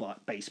tryout for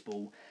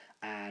baseball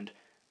and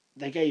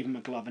they gave him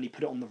a glove and he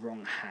put it on the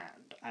wrong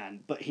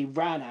hand, but he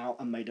ran out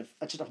and made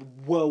just a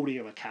worldie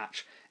of a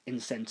catch in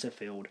centre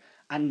field,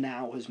 and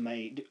now has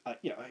made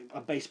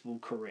a baseball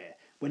career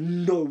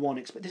when no one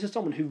expect. This is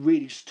someone who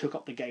really just took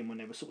up the game when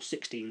they were sort of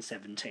 16,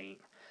 17,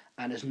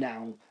 and has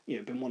now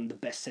been one of the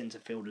best centre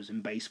fielders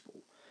in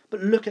baseball.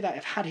 But look at that!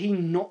 If had he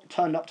not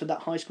turned up to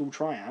that high school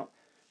tryout,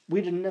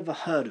 we'd have never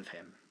heard of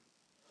him.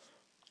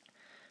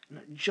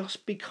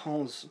 Just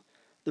because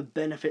the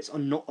benefits are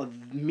not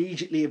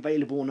immediately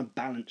available on a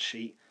balance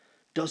sheet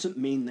doesn't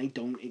mean they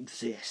don't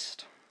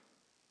exist.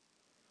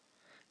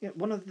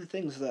 One of the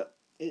things that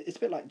it's a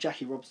bit like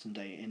Jackie Robinson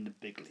Day in the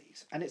big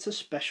leagues, and it's a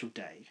special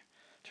day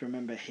to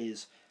remember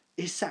his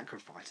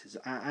sacrifices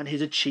and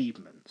his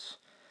achievements.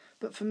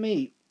 But for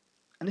me,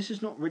 and this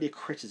is not really a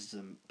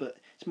criticism, but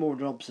it's more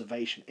an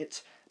observation.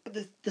 But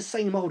the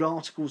same old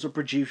articles are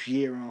produced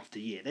year after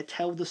year. They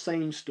tell the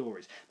same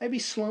stories, maybe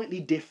slightly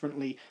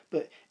differently.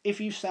 But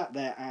if you sat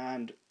there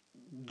and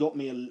got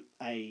me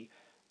a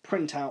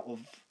printout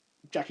of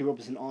Jackie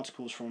Robinson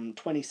articles from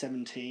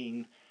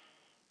 2017,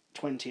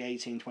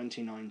 2018,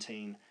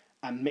 2019,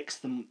 and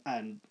mixed them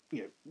and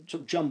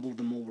sort of jumbled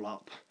them all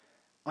up,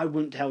 I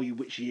wouldn't tell you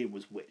which year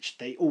was which.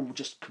 They all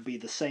just could be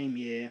the same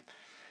year.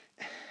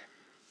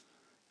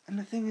 And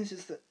the thing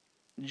is that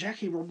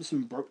Jackie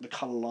Robinson broke the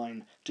colour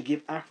line to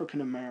give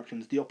African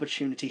Americans the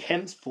opportunity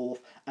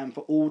henceforth and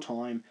for all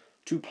time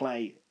to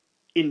play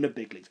in the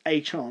big leagues,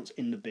 a chance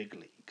in the big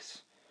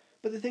leagues.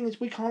 But the thing is,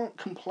 we can't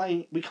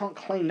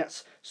claim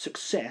that's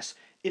success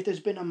if there's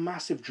been a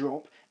massive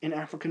drop in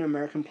African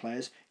American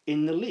players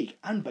in the league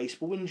and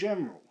baseball in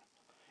general.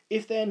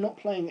 If they're not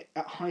playing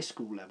at high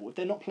school level, if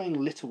they're not playing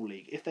little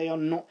league, if they are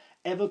not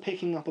ever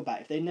picking up a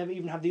bat, if they never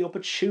even have the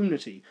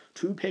opportunity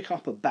to pick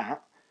up a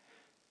bat,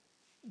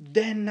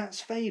 then that's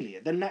failure.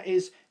 Then that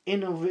is,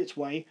 in of its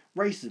way,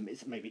 racism.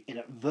 It's maybe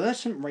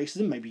inadvertent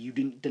racism. Maybe you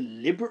didn't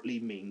deliberately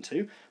mean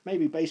to.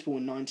 Maybe baseball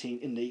in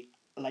the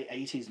late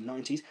 80s and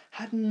 90s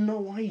had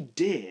no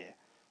idea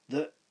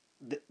that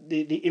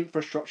the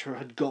infrastructure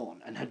had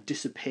gone and had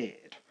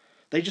disappeared.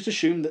 They just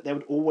assumed that there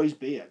would always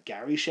be a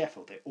Gary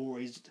Sheffield. They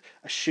always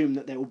assumed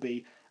that there will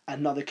be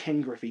another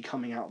Ken Griffey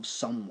coming out of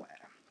somewhere.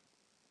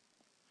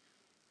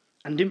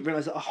 And didn't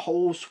realise that a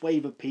whole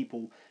swathe of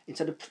people,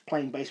 instead of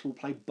playing baseball,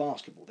 played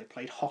basketball. They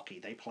played hockey.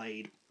 They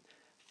played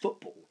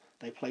football.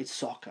 They played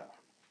soccer.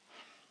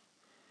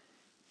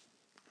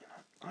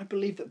 I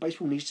believe that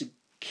baseball needs to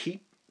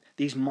keep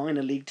these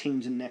minor league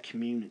teams in their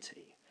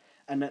community,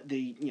 and that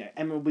the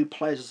MLB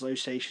Players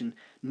Association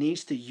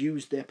needs to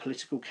use their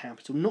political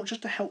capital not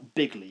just to help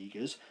big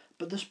leaguers,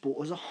 but the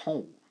sport as a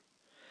whole.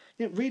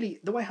 Really,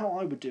 the way how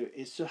I would do it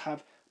is to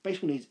have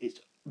baseball needs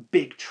its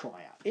big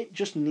tryout. It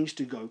just needs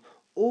to go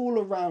all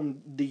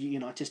around the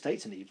United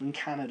States and even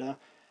Canada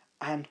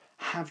and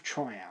have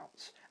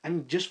tryouts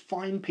and just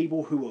find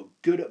people who are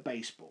good at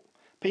baseball.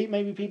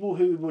 Maybe people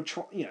who were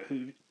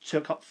who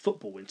took up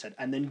football instead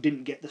and then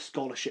didn't get the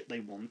scholarship they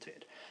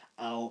wanted,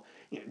 or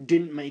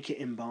didn't make it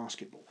in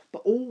basketball.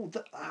 But all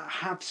that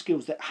have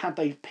skills that had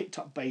they picked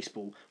up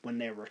baseball when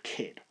they were a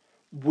kid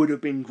would have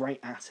been great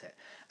at it.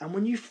 And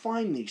when you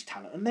find these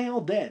talent, and they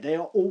are there, they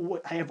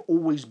have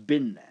always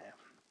been there.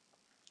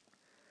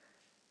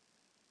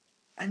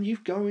 And you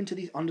go into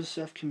these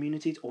underserved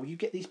communities, or you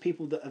get these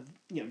people that have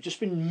just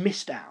been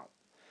missed out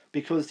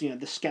because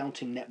the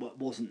scouting network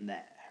wasn't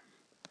there.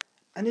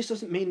 And this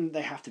doesn't mean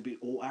they have to be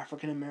all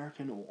African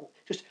American, or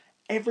just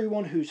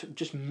everyone who's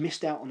just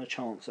missed out on a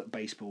chance at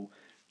baseball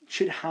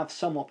should have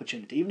some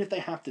opportunity, even if they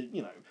have to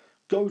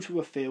go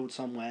to a field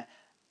somewhere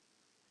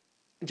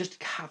and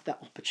just have that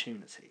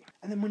opportunity.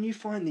 And then when you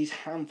find these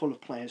handful of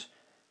players,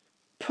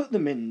 put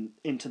them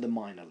into the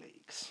minor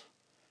leagues.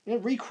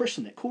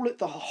 Rechristen it, call it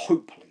the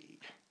Hope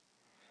League.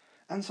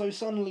 And so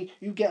suddenly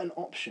you get an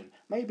option.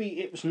 Maybe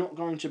it was not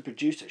going to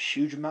produce a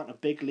huge amount of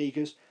big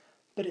leaguers,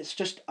 but it's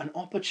just an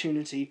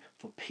opportunity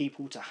for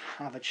people to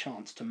have a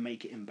chance to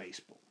make it in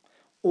baseball,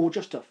 or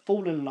just to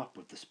fall in love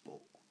with the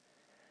sport.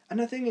 And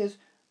the thing is,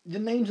 the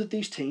names of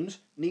these teams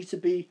need to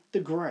be the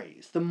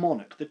Greys, the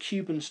Monarch, the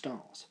Cuban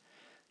Stars.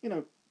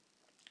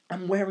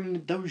 And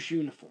wearing those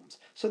uniforms,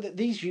 so that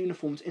these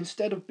uniforms,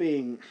 instead of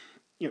being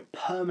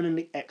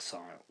permanently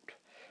exiled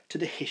to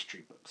the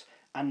history books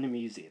and the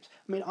museums.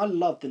 I mean, I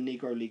love the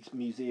Negro Leagues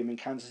Museum in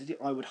Kansas City.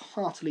 I would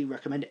heartily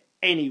recommend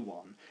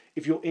anyone,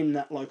 if you're in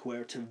that local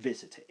area, to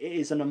visit it. It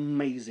is an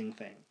amazing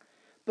thing.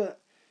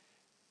 But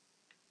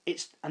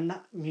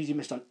that museum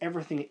has done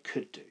everything it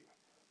could do.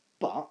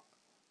 But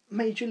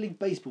Major League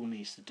Baseball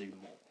needs to do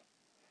more.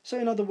 So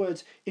in other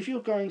words, if you're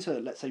going to,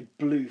 let's say,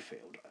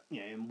 Bluefield,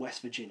 in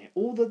West Virginia,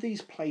 all of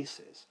these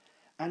places,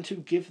 and to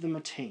give them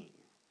a team,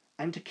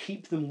 and to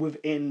keep them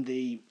within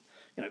the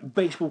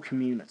baseball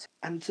community,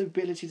 and the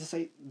ability to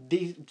say,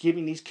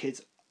 giving these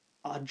kids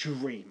a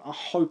dream, a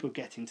hope of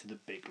getting to the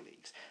big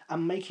leagues,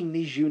 and making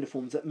these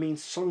uniforms that mean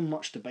so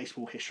much to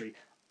baseball history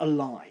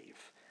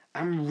alive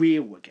and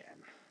real again.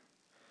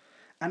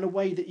 And a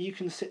way that you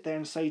can sit there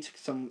and say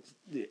to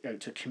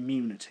to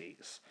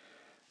communities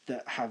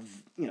that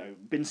have,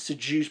 been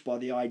seduced by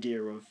the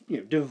idea of,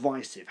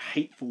 divisive,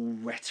 hateful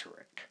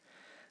rhetoric,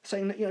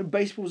 saying that,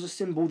 baseball is a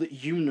symbol that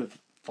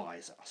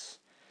unifies us.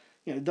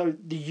 The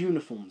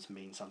uniforms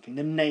mean something,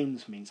 the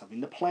names mean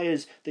something, the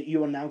players that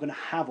you are now going to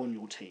have on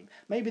your team.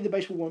 Maybe the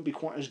baseball won't be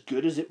quite as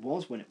good as it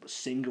was when it was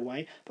Single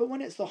A, but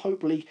when it's the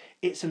Hope League,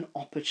 it's an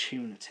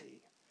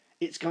opportunity.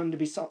 It's going to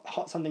be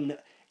something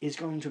that is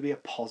going to be a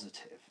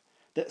positive,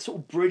 that sort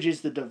of bridges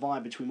the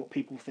divide between what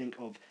people think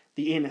of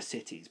the inner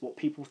cities, what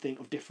people think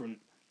of different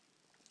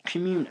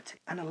communities,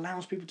 and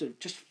allows people to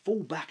just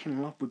fall back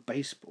in love with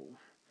baseball.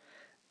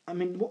 I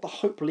mean, what the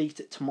Hope League,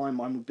 to my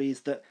mind, would be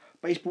is that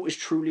baseball is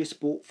truly a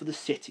sport for the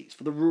cities,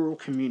 for the rural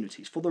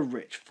communities, for the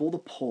rich, for the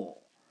poor.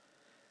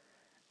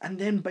 And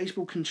then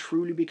baseball can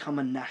truly become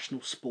a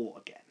national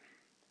sport again.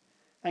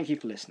 Thank you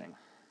for listening.